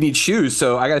 you need shoes.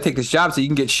 So I gotta take this job so you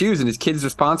can get shoes. And his kid's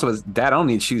response was, Dad, I don't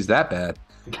need shoes that bad.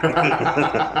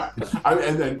 I'll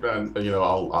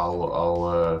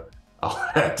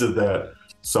add to that.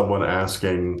 Someone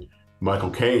asking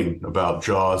Michael Caine about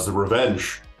Jaws: The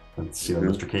Revenge. And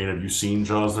Mr. Caine, have you seen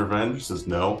Jaws: The Revenge? He says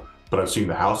no, but I've seen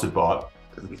the house it bought.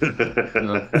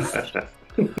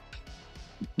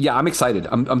 Yeah, I'm excited.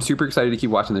 I'm super excited to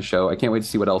keep watching the show. I can't wait to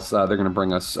see what else they're going to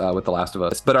bring us with The Last of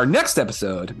Us. But our next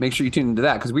episode, make sure you tune into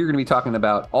that because we're going to be talking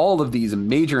about all of these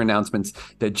major announcements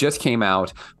that just came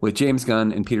out with James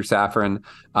Gunn and Peter Safran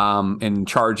in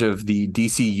charge of the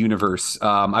DC universe.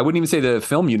 I wouldn't even say the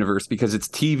film universe because it's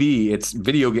TV, it's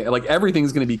video game, like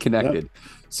everything's going to be connected. Yep.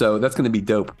 So that's going to be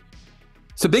dope.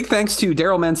 So big thanks to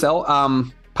Daryl Mansell,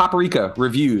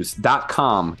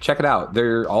 PaprikaReviews.com. Check it out.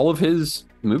 All of his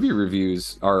movie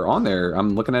reviews are on there.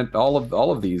 I'm looking at all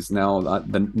of these now.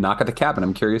 The Knock at the Cabin.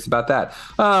 I'm curious about that.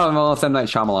 Oh, well, it's M. Night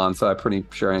Shyamalan, so I'm pretty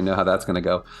sure I know how that's going to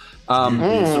go. You'd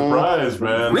be surprised,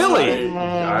 man. Really?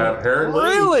 I apparently.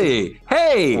 Really?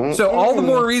 Hey, so all the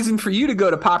more reason for you to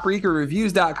go to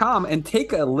PaprikaReviews.com and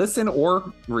take a listen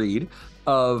or read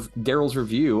of Daryl's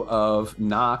review of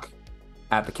Knock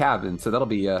at the Cabin. So that'll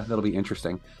be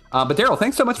interesting. But Daryl,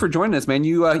 thanks so much for joining us, man.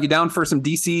 You down for some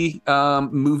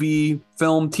DC movie,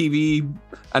 film, TV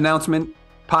announcement,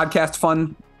 podcast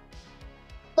fun?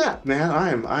 Yeah,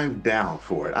 man, I'm down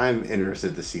for it. I'm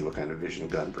interested to see what kind of vision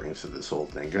Gunn brings to this whole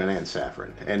thing, Gunn and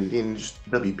Safran, and in just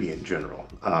WB in general.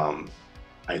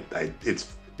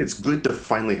 It's good to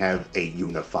finally have a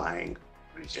unifying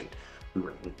vision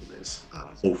through this.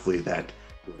 Hopefully that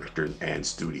director and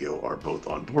studio are both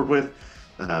on board with.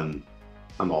 I'm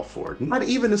all for it. Not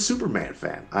even a Superman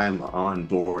fan. I'm on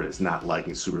board as not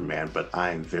liking Superman, but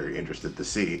I'm very interested to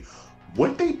see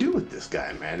what they do with this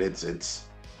guy, man. It's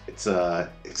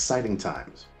exciting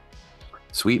times.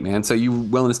 Sweet, man. So you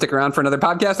willing to stick around for another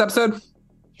podcast episode?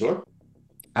 Sure.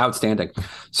 Outstanding.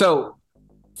 So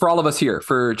for all of us here,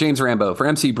 for James Rambo, for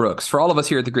MC Brooks, for all of us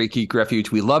here at the Great Geek Refuge,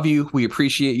 we love you. We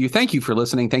appreciate you. Thank you for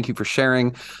listening. Thank you for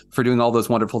sharing, for doing all those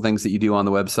wonderful things that you do on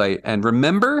the website. And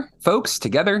remember, folks,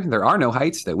 together, there are no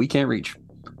heights that we can't reach.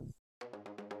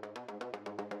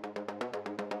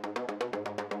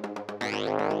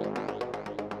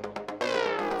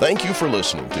 Thank you for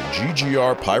listening to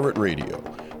GGR Pirate Radio.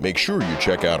 Make sure you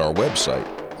check out our website,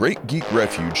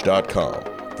 GreatGeekRefuge.com,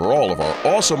 for all of our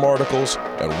awesome articles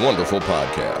and wonderful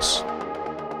podcasts.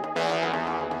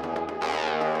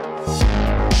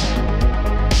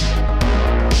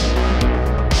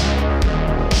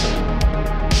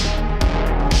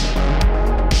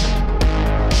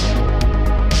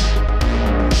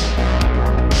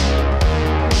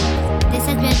 This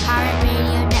has been Pirate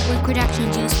Radio Network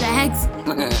Production, Juice Bags.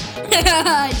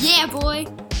 Yeah, boy.